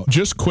 no doubt.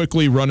 Just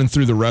quickly running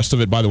through the rest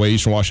of it. By the way,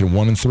 Eastern Washington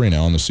 1-3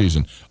 now in the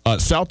season.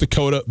 South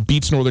Dakota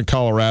beats Northern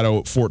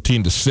Colorado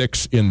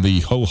 14-6 in the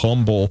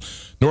Ho-Hum Bowl.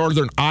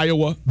 Northern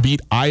Iowa beat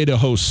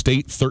Idaho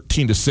State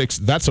 13-6.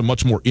 That's a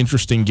much more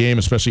interesting game,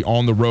 especially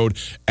on the road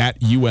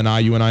at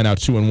UNI. UNI now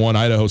 2-1.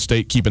 Idaho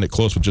State keeping it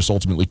close, but just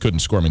ultimately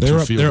couldn't score. I mean, they're 2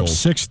 up, field they're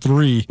goals. Up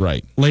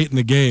 6-3 late in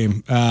the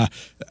game. I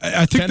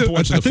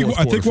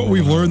think what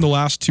we've learned the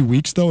last 2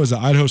 weeks, though, is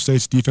that Idaho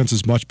State's defense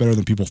is much better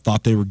than people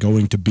thought they were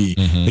going to be.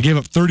 Mm-hmm. They gave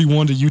up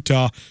 31 to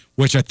Utah,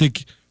 which I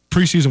think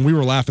preseason we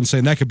were laughing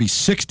saying that could be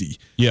 60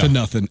 to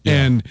nothing.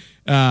 Yeah.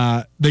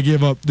 And they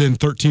gave up then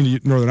 13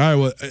 to Northern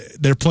Iowa.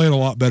 They're playing a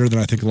lot better than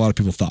I think a lot of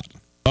people thought.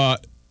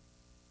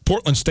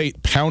 Portland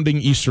State pounding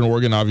Eastern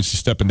Oregon, obviously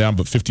stepping down,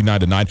 but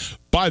 59-9.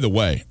 By the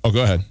way,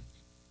 go ahead.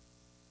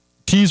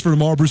 Tease for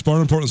tomorrow, Bruce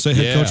Barnum, Portland State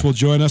head coach, will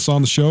join us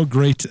on the show.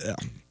 Great.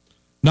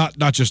 Not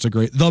just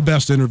the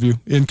best interview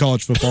in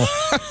college football.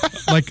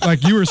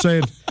 like you were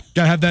saying,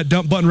 got to have that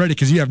dump button ready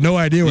because you have no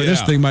idea where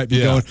this thing might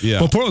be going. Yeah.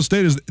 But Portland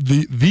State is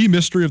the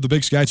mystery of the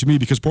Big Sky to me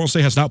because Portland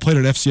State has not played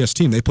an FCS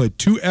team. They played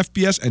 2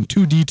 FBS and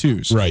 2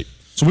 D2s. Right.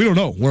 So we don't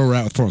know where we're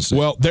at with Portland State.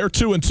 Well, they're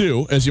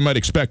 2-2, as you might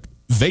expect.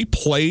 They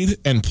played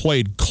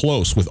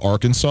close with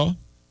Arkansas.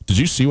 Did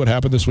you see what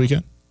happened this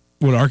weekend?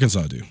 What did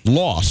Arkansas do?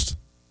 Lost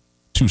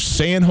to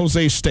San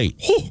Jose State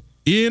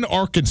in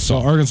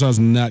Arkansas. So Arkansas is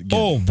not good.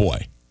 Oh,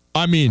 boy.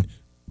 I mean,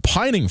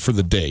 pining for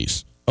the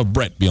days of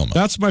Brett Bielema.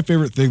 That's my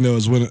favorite thing, though,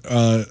 is when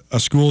a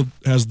school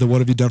has the what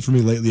have you done for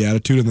me lately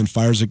attitude and then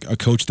fires a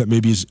coach that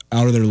maybe is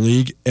out of their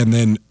league and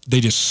then they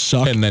just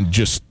suck. And then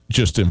just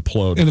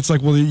implode. And it's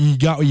like, well, you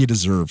got what you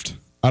deserved.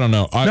 I don't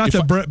know. Not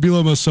that Brett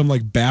Bielema is some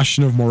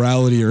bastion of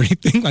morality or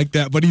anything like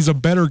that, but he's a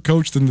better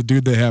coach than the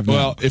dude they have now.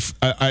 Well, if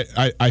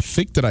I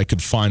think that I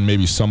could find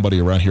maybe somebody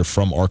around here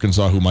from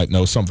Arkansas who might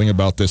know something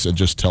about this and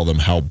just tell them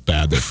how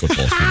bad their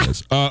football team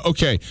is.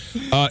 Okay,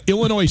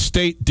 Illinois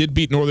State did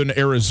beat Northern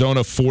Arizona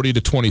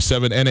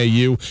 40-27.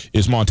 NAU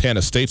is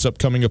Montana State's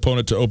upcoming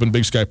opponent to open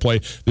Big Sky play.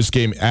 This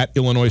game at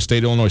Illinois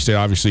State. Illinois State,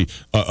 obviously,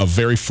 a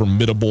very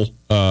formidable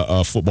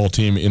football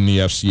team in the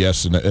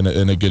FCS and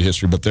a good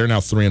history, but they're now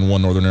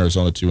 3-1. Northern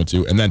Arizona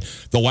 2-2. And then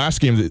the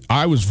last game that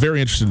I was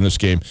very interested in this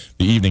game,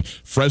 the evening,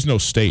 Fresno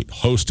State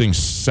hosting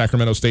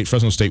Sacramento State.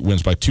 Fresno State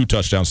wins by 2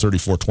 touchdowns,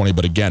 34-20.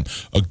 But again,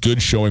 a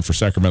good showing for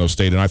Sacramento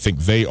State, and I think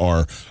they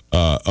are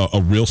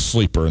a real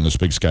sleeper in this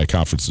Big Sky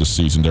Conference this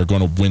season. They're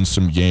going to win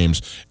some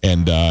games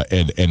and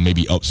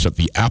maybe upset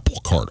the apple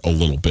cart a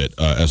little bit,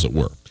 as it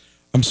were.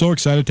 I'm so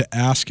excited to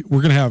ask.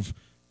 We're going to have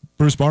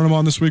Bruce Barnum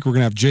on this week. We're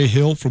going to have Jay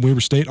Hill from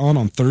Weber State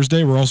on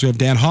Thursday. We're also going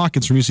to have Dan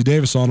Hawkins from UC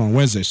Davis on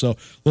Wednesday. So a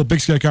little Big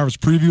Sky Conference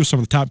preview of some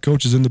of the top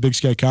coaches in the Big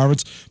Sky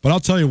Conference. But I'll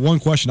tell you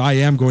one question I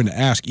am going to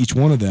ask each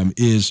one of them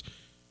is,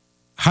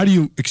 how do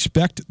you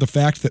expect the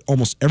fact that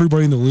almost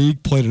everybody in the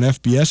league played an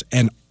FBS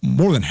and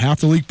more than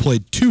half the league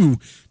played 2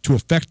 to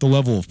affect the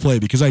level of play?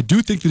 Because I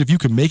do think that if you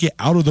can make it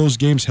out of those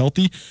games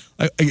healthy,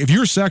 if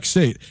you're Sac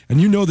State and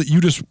you know that you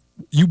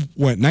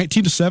went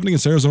 19-7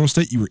 against Arizona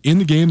State, you were in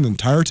the game the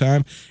entire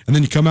time, and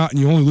then you come out and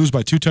you only lose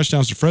by 2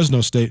 touchdowns to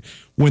Fresno State,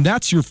 when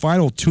that's your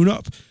final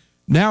tune-up,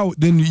 now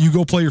then you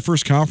go play your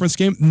first conference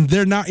game,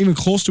 they're not even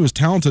close to as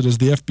talented as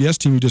the FBS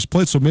team you just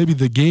played, so maybe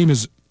the game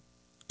is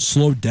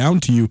slowed down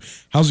to you.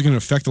 How's it going to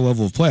affect the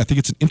level of play? I think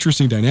it's an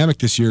interesting dynamic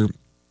this year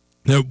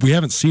that we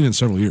haven't seen in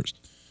several years.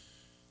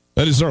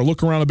 That is our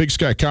look around the Big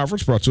Sky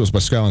Conference, brought to us by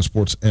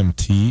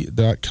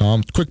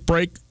SkylineSportsMT.com. Quick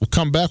break. We'll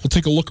come back. We'll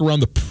take a look around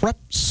the prep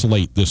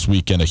slate this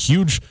weekend. A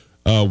huge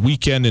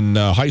weekend in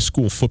high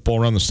school football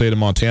around the state of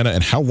Montana.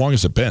 And how long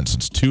has it been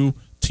since 2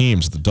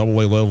 teams at the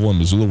AA level in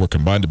Missoula were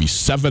combined to be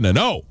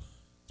 7-0?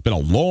 It's been a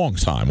long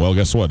time. Well,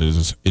 guess what?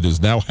 It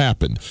has now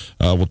happened.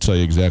 We'll tell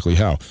you exactly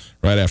how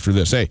right after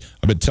this. Hey,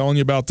 I've been telling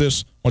you about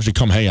this. Why don't you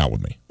come hang out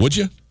with me? Would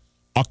you?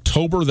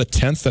 October the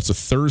 10th, that's a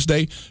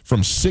Thursday,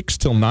 from 6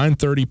 till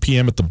 9:30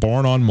 p.m. at the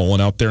Barn on Mullen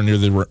out there near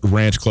the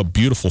Ranch Club.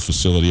 Beautiful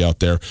facility out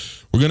there.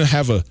 We're going to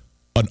have an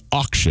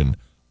auction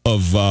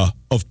of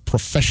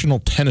professional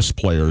tennis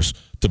players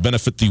to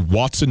benefit the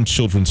Watson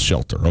Children's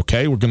Shelter,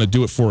 okay? We're going to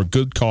do it for a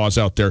good cause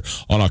out there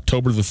on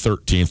October the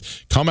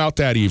 13th. Come out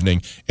that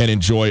evening and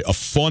enjoy a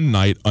fun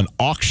night, an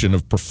auction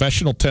of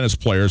professional tennis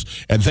players,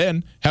 and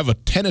then have a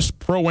tennis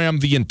pro-am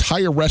the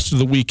entire rest of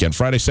the weekend,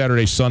 Friday,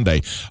 Saturday, Sunday.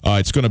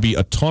 It's going to be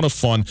a ton of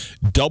fun.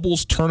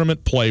 Doubles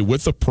tournament play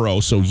with a pro,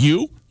 so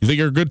you think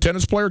you're a good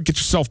tennis player? Get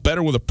yourself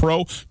better with a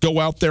pro. Go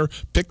out there,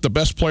 pick the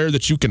best player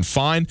that you can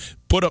find,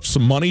 put up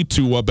some money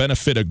to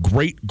benefit a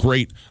great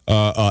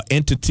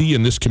entity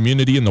in this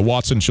community in the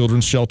Watson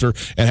Children's Shelter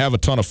and have a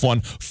ton of fun.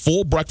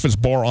 Full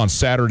breakfast bar on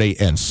Saturday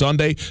and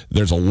Sunday.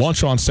 There's a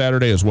lunch on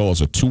Saturday as well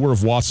as a tour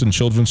of Watson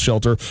Children's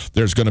Shelter.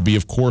 There's going to be,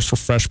 of course,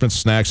 refreshments,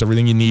 snacks,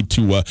 everything you need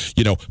to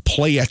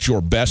play at your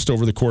best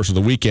over the course of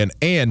the weekend.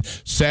 And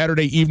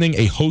Saturday evening,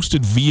 a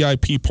hosted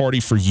VIP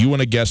party for you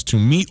and a guest to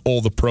meet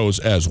all the pros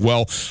as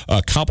well.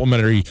 A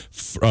complimentary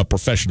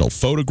professional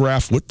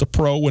photograph with the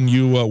pro when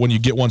you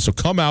get one. So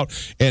come out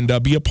and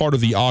be a part of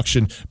the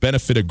auction,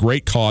 benefit a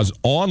great cause.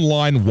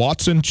 Online,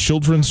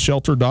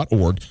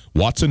 WatsonChildren'sShelter.org.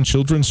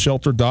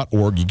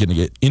 WatsonChildren'sShelter.org. You're going to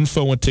get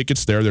info and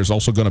tickets there. There's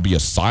also going to be a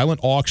silent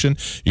auction.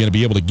 You're going to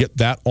be able to get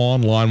that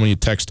online when you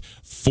text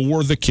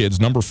For the Kids,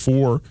 number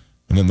 4,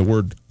 and then the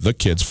word The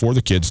Kids, For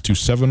the Kids, to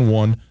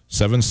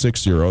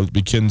 71760. It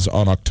begins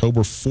on October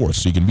 4th.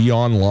 So you can be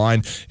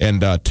online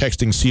and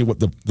texting, see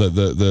what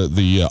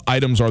the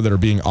items are that are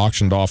being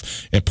auctioned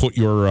off, and put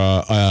your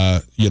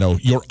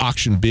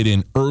auction bid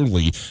in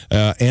early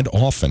and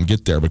often.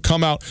 Get there. But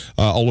come out.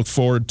 I'll look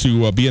forward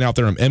to being out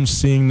there. I'm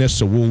emceeing this,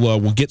 so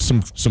we'll get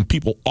some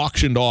people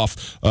auctioned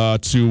off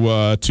to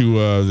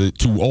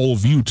all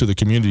of you, to the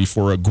community,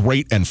 for a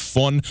great and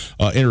fun,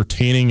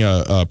 entertaining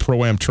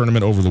Pro-Am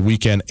tournament over the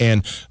weekend,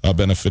 and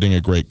benefiting a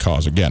great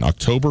cause. Again,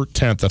 October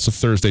 10th. That's a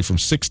Thursday from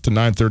 6 to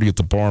 9:30 at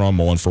the Barn on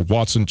Mullen for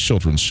Watson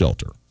Children's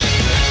Shelter.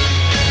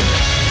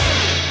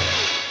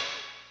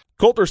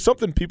 Colt, there's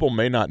something people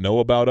may not know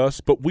about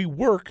us, but we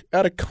work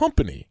at a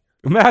company.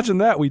 Imagine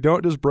that. We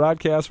don't just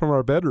broadcast from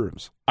our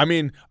bedrooms. I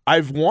mean,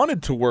 I've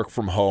wanted to work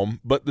from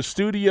home, but the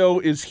studio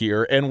is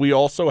here, and we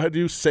also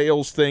do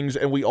sales things,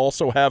 and we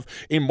also have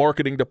a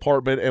marketing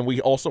department, and we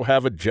also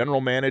have a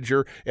general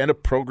manager and a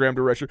program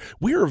director.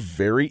 We are a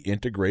very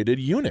integrated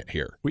unit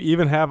here. We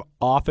even have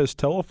office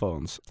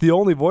telephones. The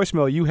only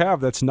voicemail you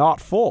have that's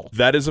not full.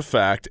 That is a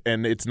fact,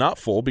 and it's not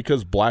full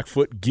because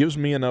Blackfoot gives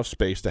me enough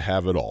space to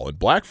have it all. And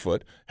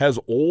Blackfoot has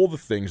all the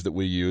things that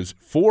we use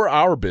for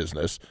our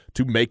business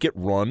to make it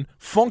run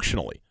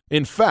functionally.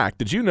 In fact,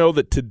 did you know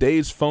that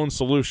today's phone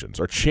solutions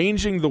are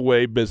changing the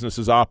way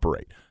businesses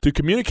operate? To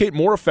communicate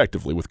more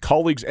effectively with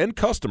colleagues and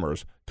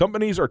customers,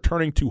 companies are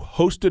turning to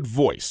hosted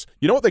voice.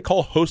 You know what they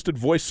call hosted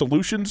voice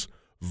solutions?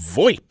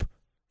 VoIP.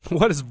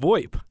 What is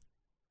VoIP?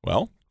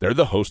 Well, they're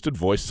the hosted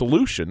voice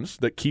solutions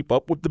that keep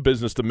up with the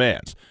business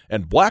demands.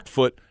 And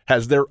Blackfoot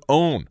has their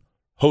own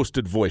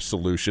hosted voice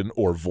solution,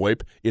 or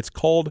VoIP. It's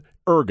called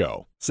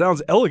Ergo.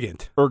 Sounds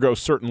elegant. Ergo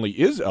certainly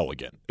is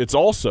elegant. It's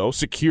also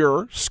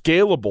secure,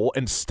 scalable,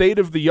 and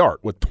state-of-the-art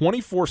with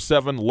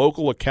 24/7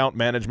 local account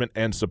management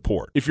and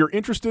support. If you're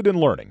interested in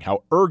learning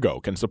how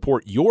Ergo can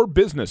support your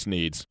business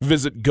needs,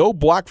 visit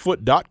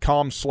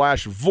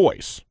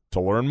goblackfoot.com/voice to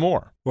learn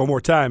more. One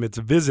more time, it's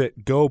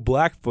visit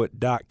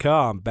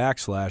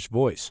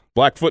goblackfoot.com/voice.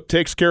 Blackfoot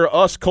takes care of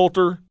us,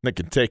 Coulter, and it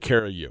can take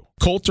care of you.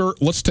 Coulter,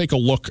 let's take a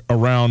look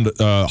around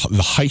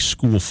the high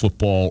school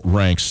football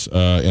ranks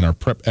in our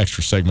Prep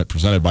Extra segment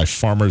presented by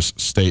Farmers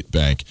State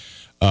Bank.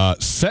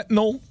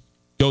 Sentinel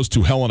goes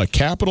to Helena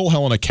Capital.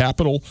 Helena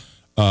Capital,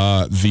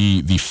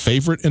 the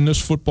favorite in this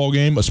football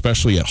game,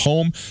 especially at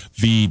home.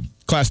 The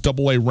Class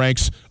AA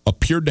ranks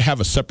appeared to have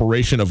a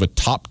separation of a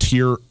top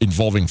tier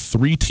involving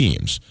 3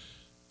 teams.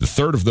 The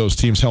third of those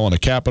teams, Helena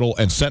Capital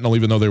and Sentinel,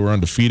 even though they were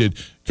undefeated,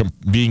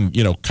 being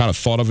kind of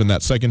thought of in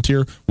that second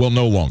tier, well,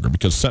 no longer,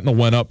 because Sentinel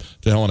went up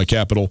to Helena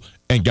Capital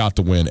and got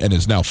the win and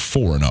is now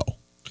 4-0.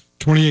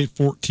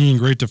 28-14,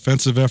 great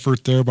defensive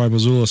effort there by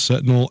Missoula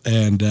Sentinel,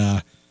 and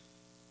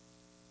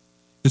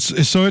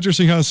it's so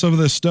interesting how some of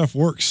this stuff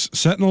works.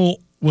 Sentinel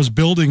was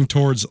building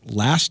towards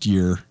last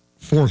year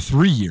for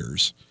 3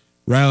 years.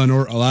 Rylan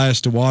Orr,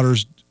 Elias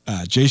DeWaters,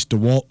 Jace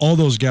DeWalt, all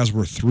those guys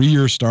were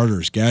 3-year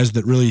starters, guys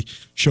that really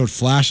showed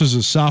flashes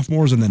as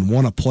sophomores and then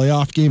won a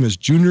playoff game as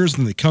juniors.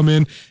 And they come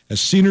in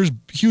as seniors,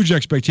 huge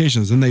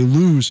expectations. Then they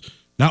lose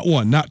not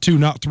 1, not 2,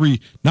 not 3,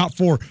 not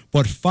 4,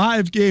 but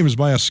 5 games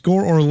by a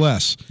score or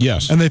less.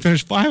 Yes. And they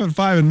finished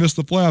 5-5 and missed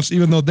the playoffs,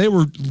 even though they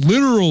were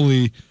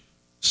literally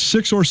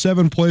 6 or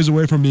 7 plays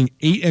away from being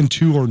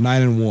 8-2 or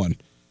 9-1.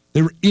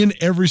 They were in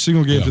every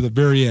single game to the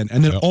very end.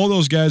 And then all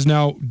those guys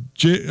now,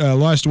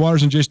 Elias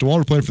DeWaters and Jace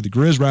DeWalt are playing for the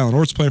Grizz. Rylan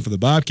Orr's playing for the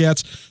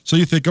Bobcats. So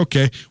you think,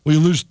 okay, well,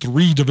 you lose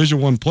 3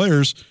 Division I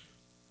players.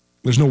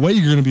 There's no way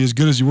you're going to be as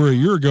good as you were a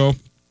year ago.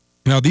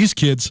 Now these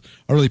kids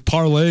are really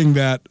parlaying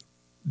that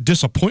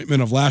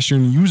disappointment of last year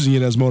and using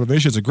it as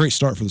motivation. It's a great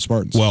start for the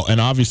Spartans. Well, and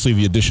obviously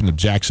the addition of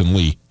Jackson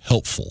Lee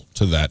helpful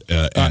to that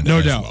end no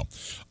as doubt.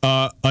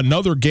 Well.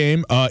 Another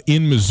game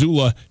in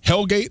Missoula,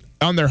 Hellgate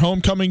on their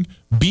homecoming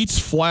beats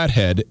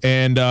Flathead,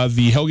 and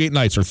the Hellgate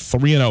Knights are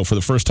 3-0 for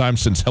the first time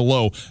since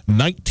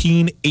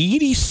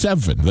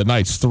 1987. The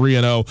Knights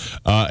 3-0,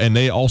 and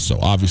they also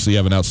obviously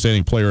have an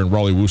outstanding player in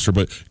Raleigh Wooster.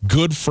 But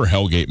good for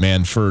Hellgate,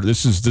 man.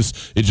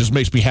 It just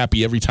makes me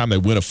happy every time they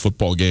win a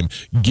football game,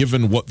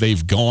 given what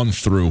they've gone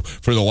through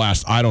for the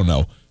last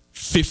 15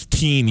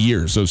 15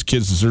 years. Those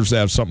kids deserve to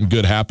have something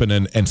good happen,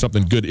 and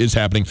something good is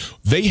happening.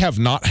 They have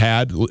not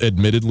had,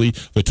 admittedly,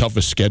 the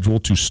toughest schedule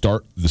to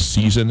start the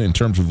season in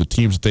terms of the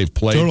teams that they've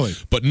played. Totally.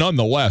 But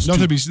nonetheless,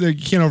 they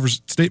can't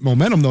overstate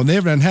momentum, though. And they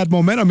haven't had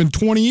momentum in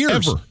 20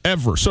 years.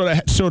 Ever.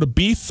 So to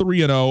be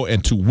 3-0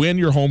 and to win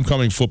your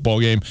homecoming football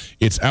game,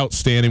 it's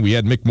outstanding. We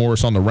had Mick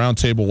Morris on the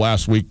roundtable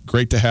last week.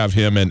 Great to have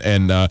him,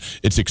 and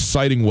it's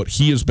exciting what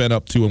he has been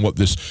up to and what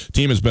this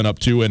team has been up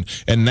to.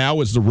 And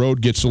now as the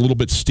road gets a little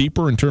bit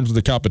steeper in terms of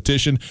the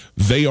competition,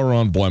 they are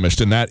unblemished,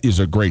 and that is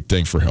a great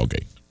thing for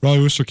Hellgate. Riley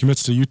Worcester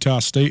commits to Utah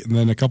State, and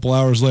then a couple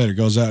hours later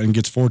goes out and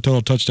gets 4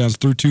 total touchdowns,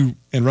 threw 2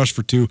 and rushed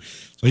for 2.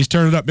 So he's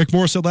turned it up. Mick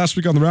Morris said last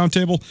week on the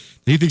roundtable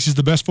that he thinks he's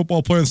the best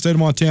football player in the state of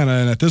Montana,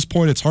 and at this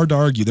point, it's hard to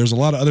argue. There's a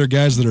lot of other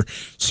guys that are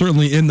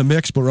certainly in the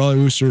mix, but Riley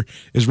Worcester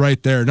is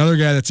right there. Another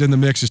guy that's in the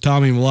mix is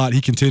Tommy Mellott.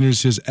 He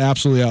continues his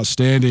absolutely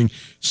outstanding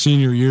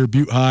senior year.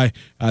 Butte High,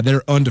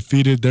 they're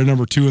undefeated. They're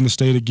number 2 in the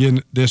state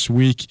again this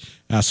week.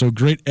 So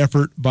great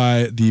effort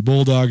by the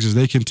Bulldogs as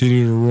they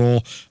continue to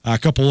roll. A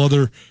couple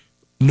other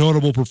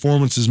notable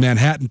performances.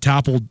 Manhattan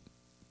toppled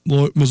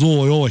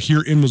Missoula Loyola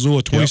here in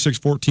Missoula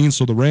 26-14,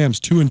 so the Rams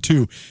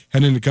 2-2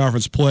 heading into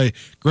conference play.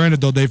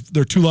 Granted, though,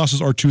 their 2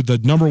 losses are to the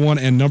number 1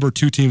 and number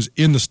 2 teams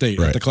in the state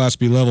at the Class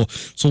B level.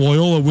 So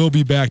Loyola will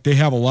be back. They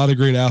have a lot of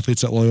great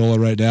athletes at Loyola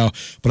right now,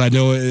 but I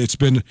know it's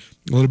been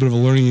a little bit of a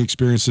learning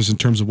experience in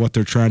terms of what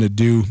they're trying to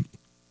do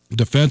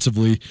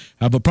defensively.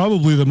 But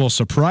probably the most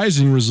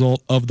surprising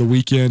result of the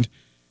weekend,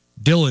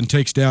 Dillon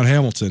takes down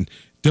Hamilton.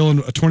 Dillon,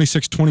 a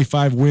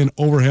 26-25 win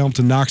over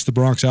Hamilton, knocks the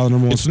Bronx out of the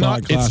number 1 spot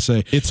in Class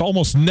A. It's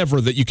almost never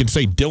that you can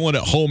say Dillon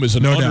at home is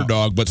an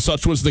underdog, but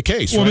such was the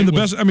case. Well, right? the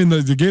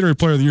Gatorade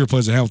Player of the Year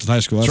plays at Hamilton High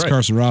School. That's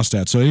Carson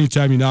Rostad. So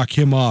anytime you knock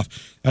him off,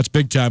 that's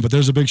big time. But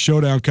there's a big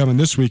showdown coming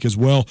this week as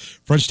well.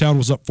 Frenchtown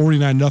was up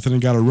 49-0 and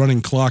got a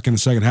running clock in the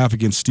second half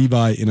against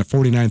Stevie in a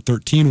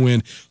 49-13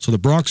 win. So the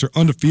Bronx are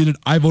undefeated.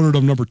 I voted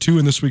them number 2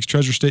 in this week's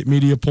Treasure State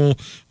Media poll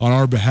on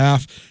our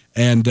behalf.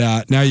 And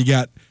now you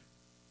got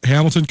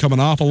Hamilton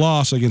coming off a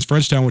loss against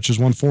Frenchtown, which has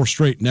won 4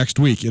 straight next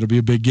week. It'll be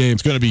a big game.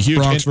 It's going to be huge.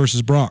 Bronx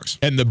versus Bronx.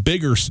 And the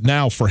bigger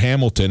now for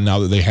Hamilton, now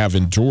that they have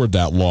endured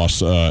that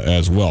loss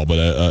as well.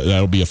 But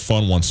that'll be a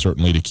fun one,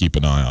 certainly, to keep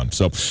an eye on.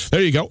 So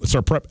there you go. It's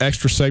our Prep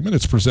Extra segment.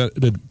 It's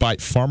presented by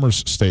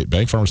Farmers State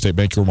Bank. Farmers State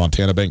Bank, your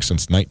Montana bank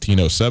since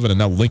 1907. And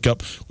now link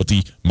up with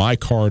the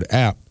MyCard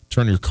app.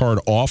 Turn your card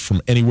off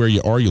from anywhere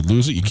you are. You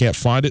lose it. You can't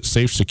find it.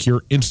 Safe,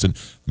 secure, instant.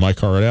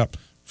 MyCard app.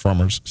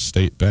 Farmers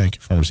State Bank.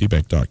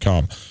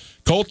 FarmersStateBank.com.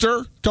 Coulter,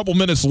 a couple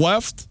minutes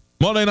left.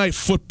 Monday Night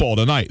Football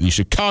tonight. The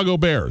Chicago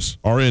Bears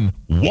are in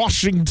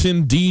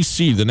Washington,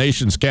 D.C., the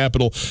nation's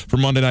capital, for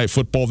Monday Night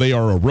Football. They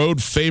are a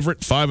road favorite,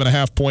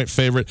 5.5-point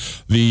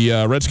favorite.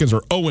 The Redskins are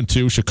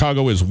 0-2.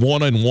 Chicago is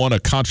 1-1, a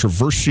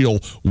controversial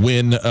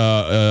win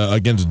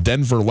against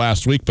Denver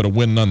last week, but a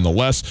win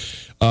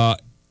nonetheless.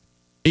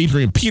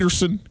 Adrian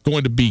Peterson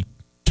going to be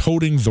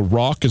toting the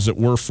rock, as it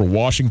were, for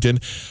Washington.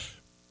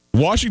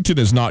 Washington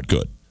is not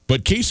good,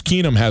 but Case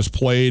Keenum has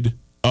played,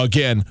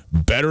 again,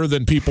 better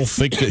than people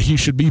think that he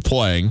should be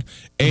playing.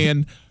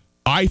 And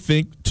I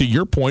think, to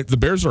your point, the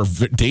Bears are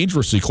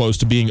dangerously close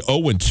to being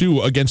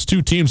 0-2 against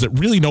 2 teams that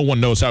really no one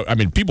knows how. I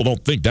mean, people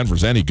don't think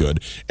Denver's any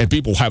good, and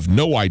people have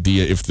no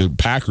idea if the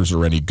Packers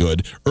are any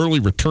good. Early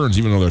returns,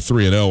 even though they're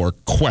 3-0, are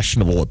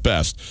questionable at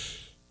best.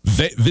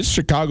 This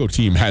Chicago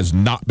team has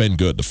not been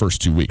good the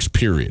first 2 weeks,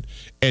 period.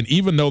 And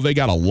even though they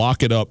got a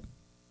lock-it-up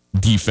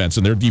defense,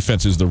 and their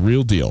defense is the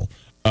real deal,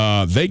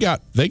 they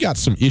got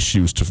some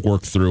issues to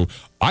work through.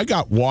 I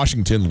got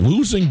Washington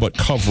losing but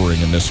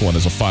covering in this one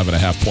as a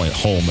 5.5-point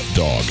home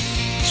dog.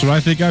 That's what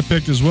I think I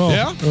picked as well.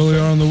 Yeah?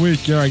 Earlier on in the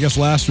week. Yeah, I guess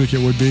last week it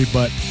would be.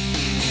 But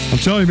I'm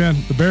telling you, man,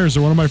 the Bears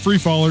are one of my free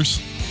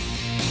fallers.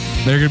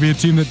 They're going to be a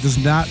team that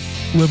does not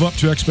live up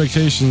to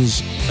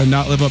expectations and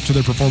not live up to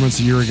their performance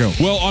a year ago.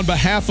 Well, on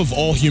behalf of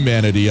all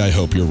humanity, I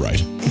hope you're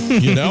right.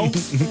 You know?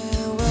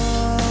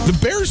 The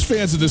Bears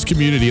fans of this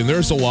community, and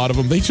there's a lot of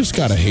them, they just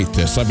got to hate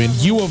this. I mean,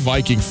 you a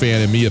Viking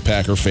fan and me a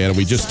Packer fan, and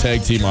we just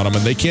tag team on them,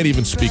 and they can't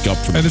even speak up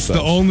for themselves. And it's the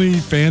only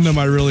fandom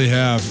I really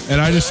have. And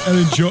I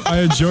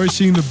enjoy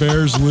seeing the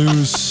Bears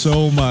lose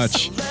so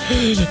much.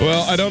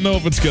 Well, I don't know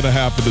if it's going to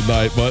happen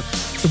tonight, but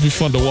it'll be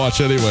fun to watch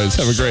anyways.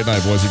 Have a great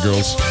night, boys and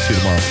girls. See you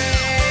tomorrow.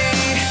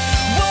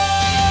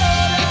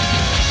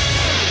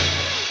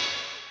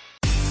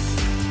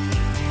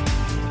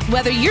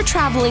 Whether you're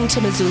traveling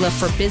to Missoula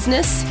for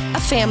business, a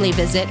family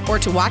visit, or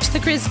to watch the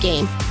Grizz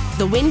game,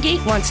 the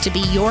Wingate wants to be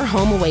your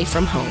home away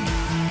from home.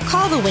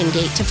 Call the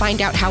Wingate to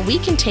find out how we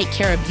can take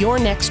care of your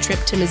next trip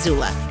to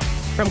Missoula.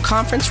 From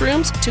conference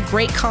rooms to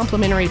great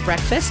complimentary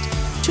breakfast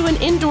to an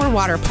indoor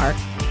water park,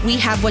 we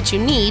have what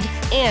you need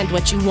and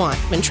what you want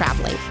when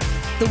traveling.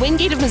 The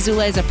Wingate of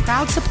Missoula is a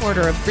proud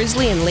supporter of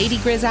Grizzly and Lady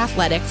Grizz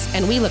athletics,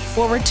 and we look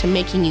forward to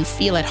making you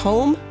feel at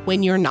home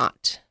when you're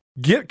not.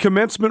 Get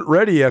commencement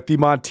ready at the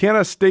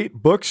Montana State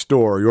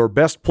Bookstore, your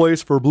best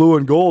place for blue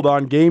and gold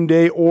on game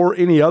day or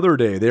any other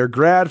day. Their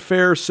grad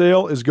fair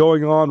sale is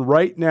going on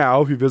right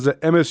now if you visit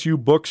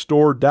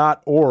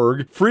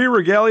msubookstore.org. Free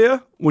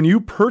regalia when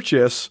you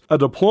purchase a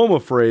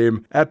diploma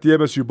frame at the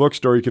MSU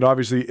Bookstore. You can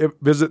obviously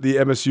visit the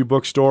MSU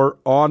Bookstore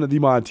on the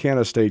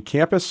Montana State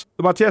campus.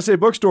 The Montana State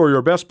Bookstore,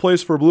 your best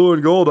place for blue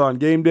and gold on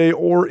game day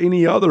or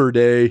any other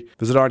day.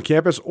 Visit on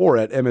campus or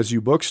at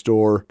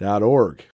msubookstore.org.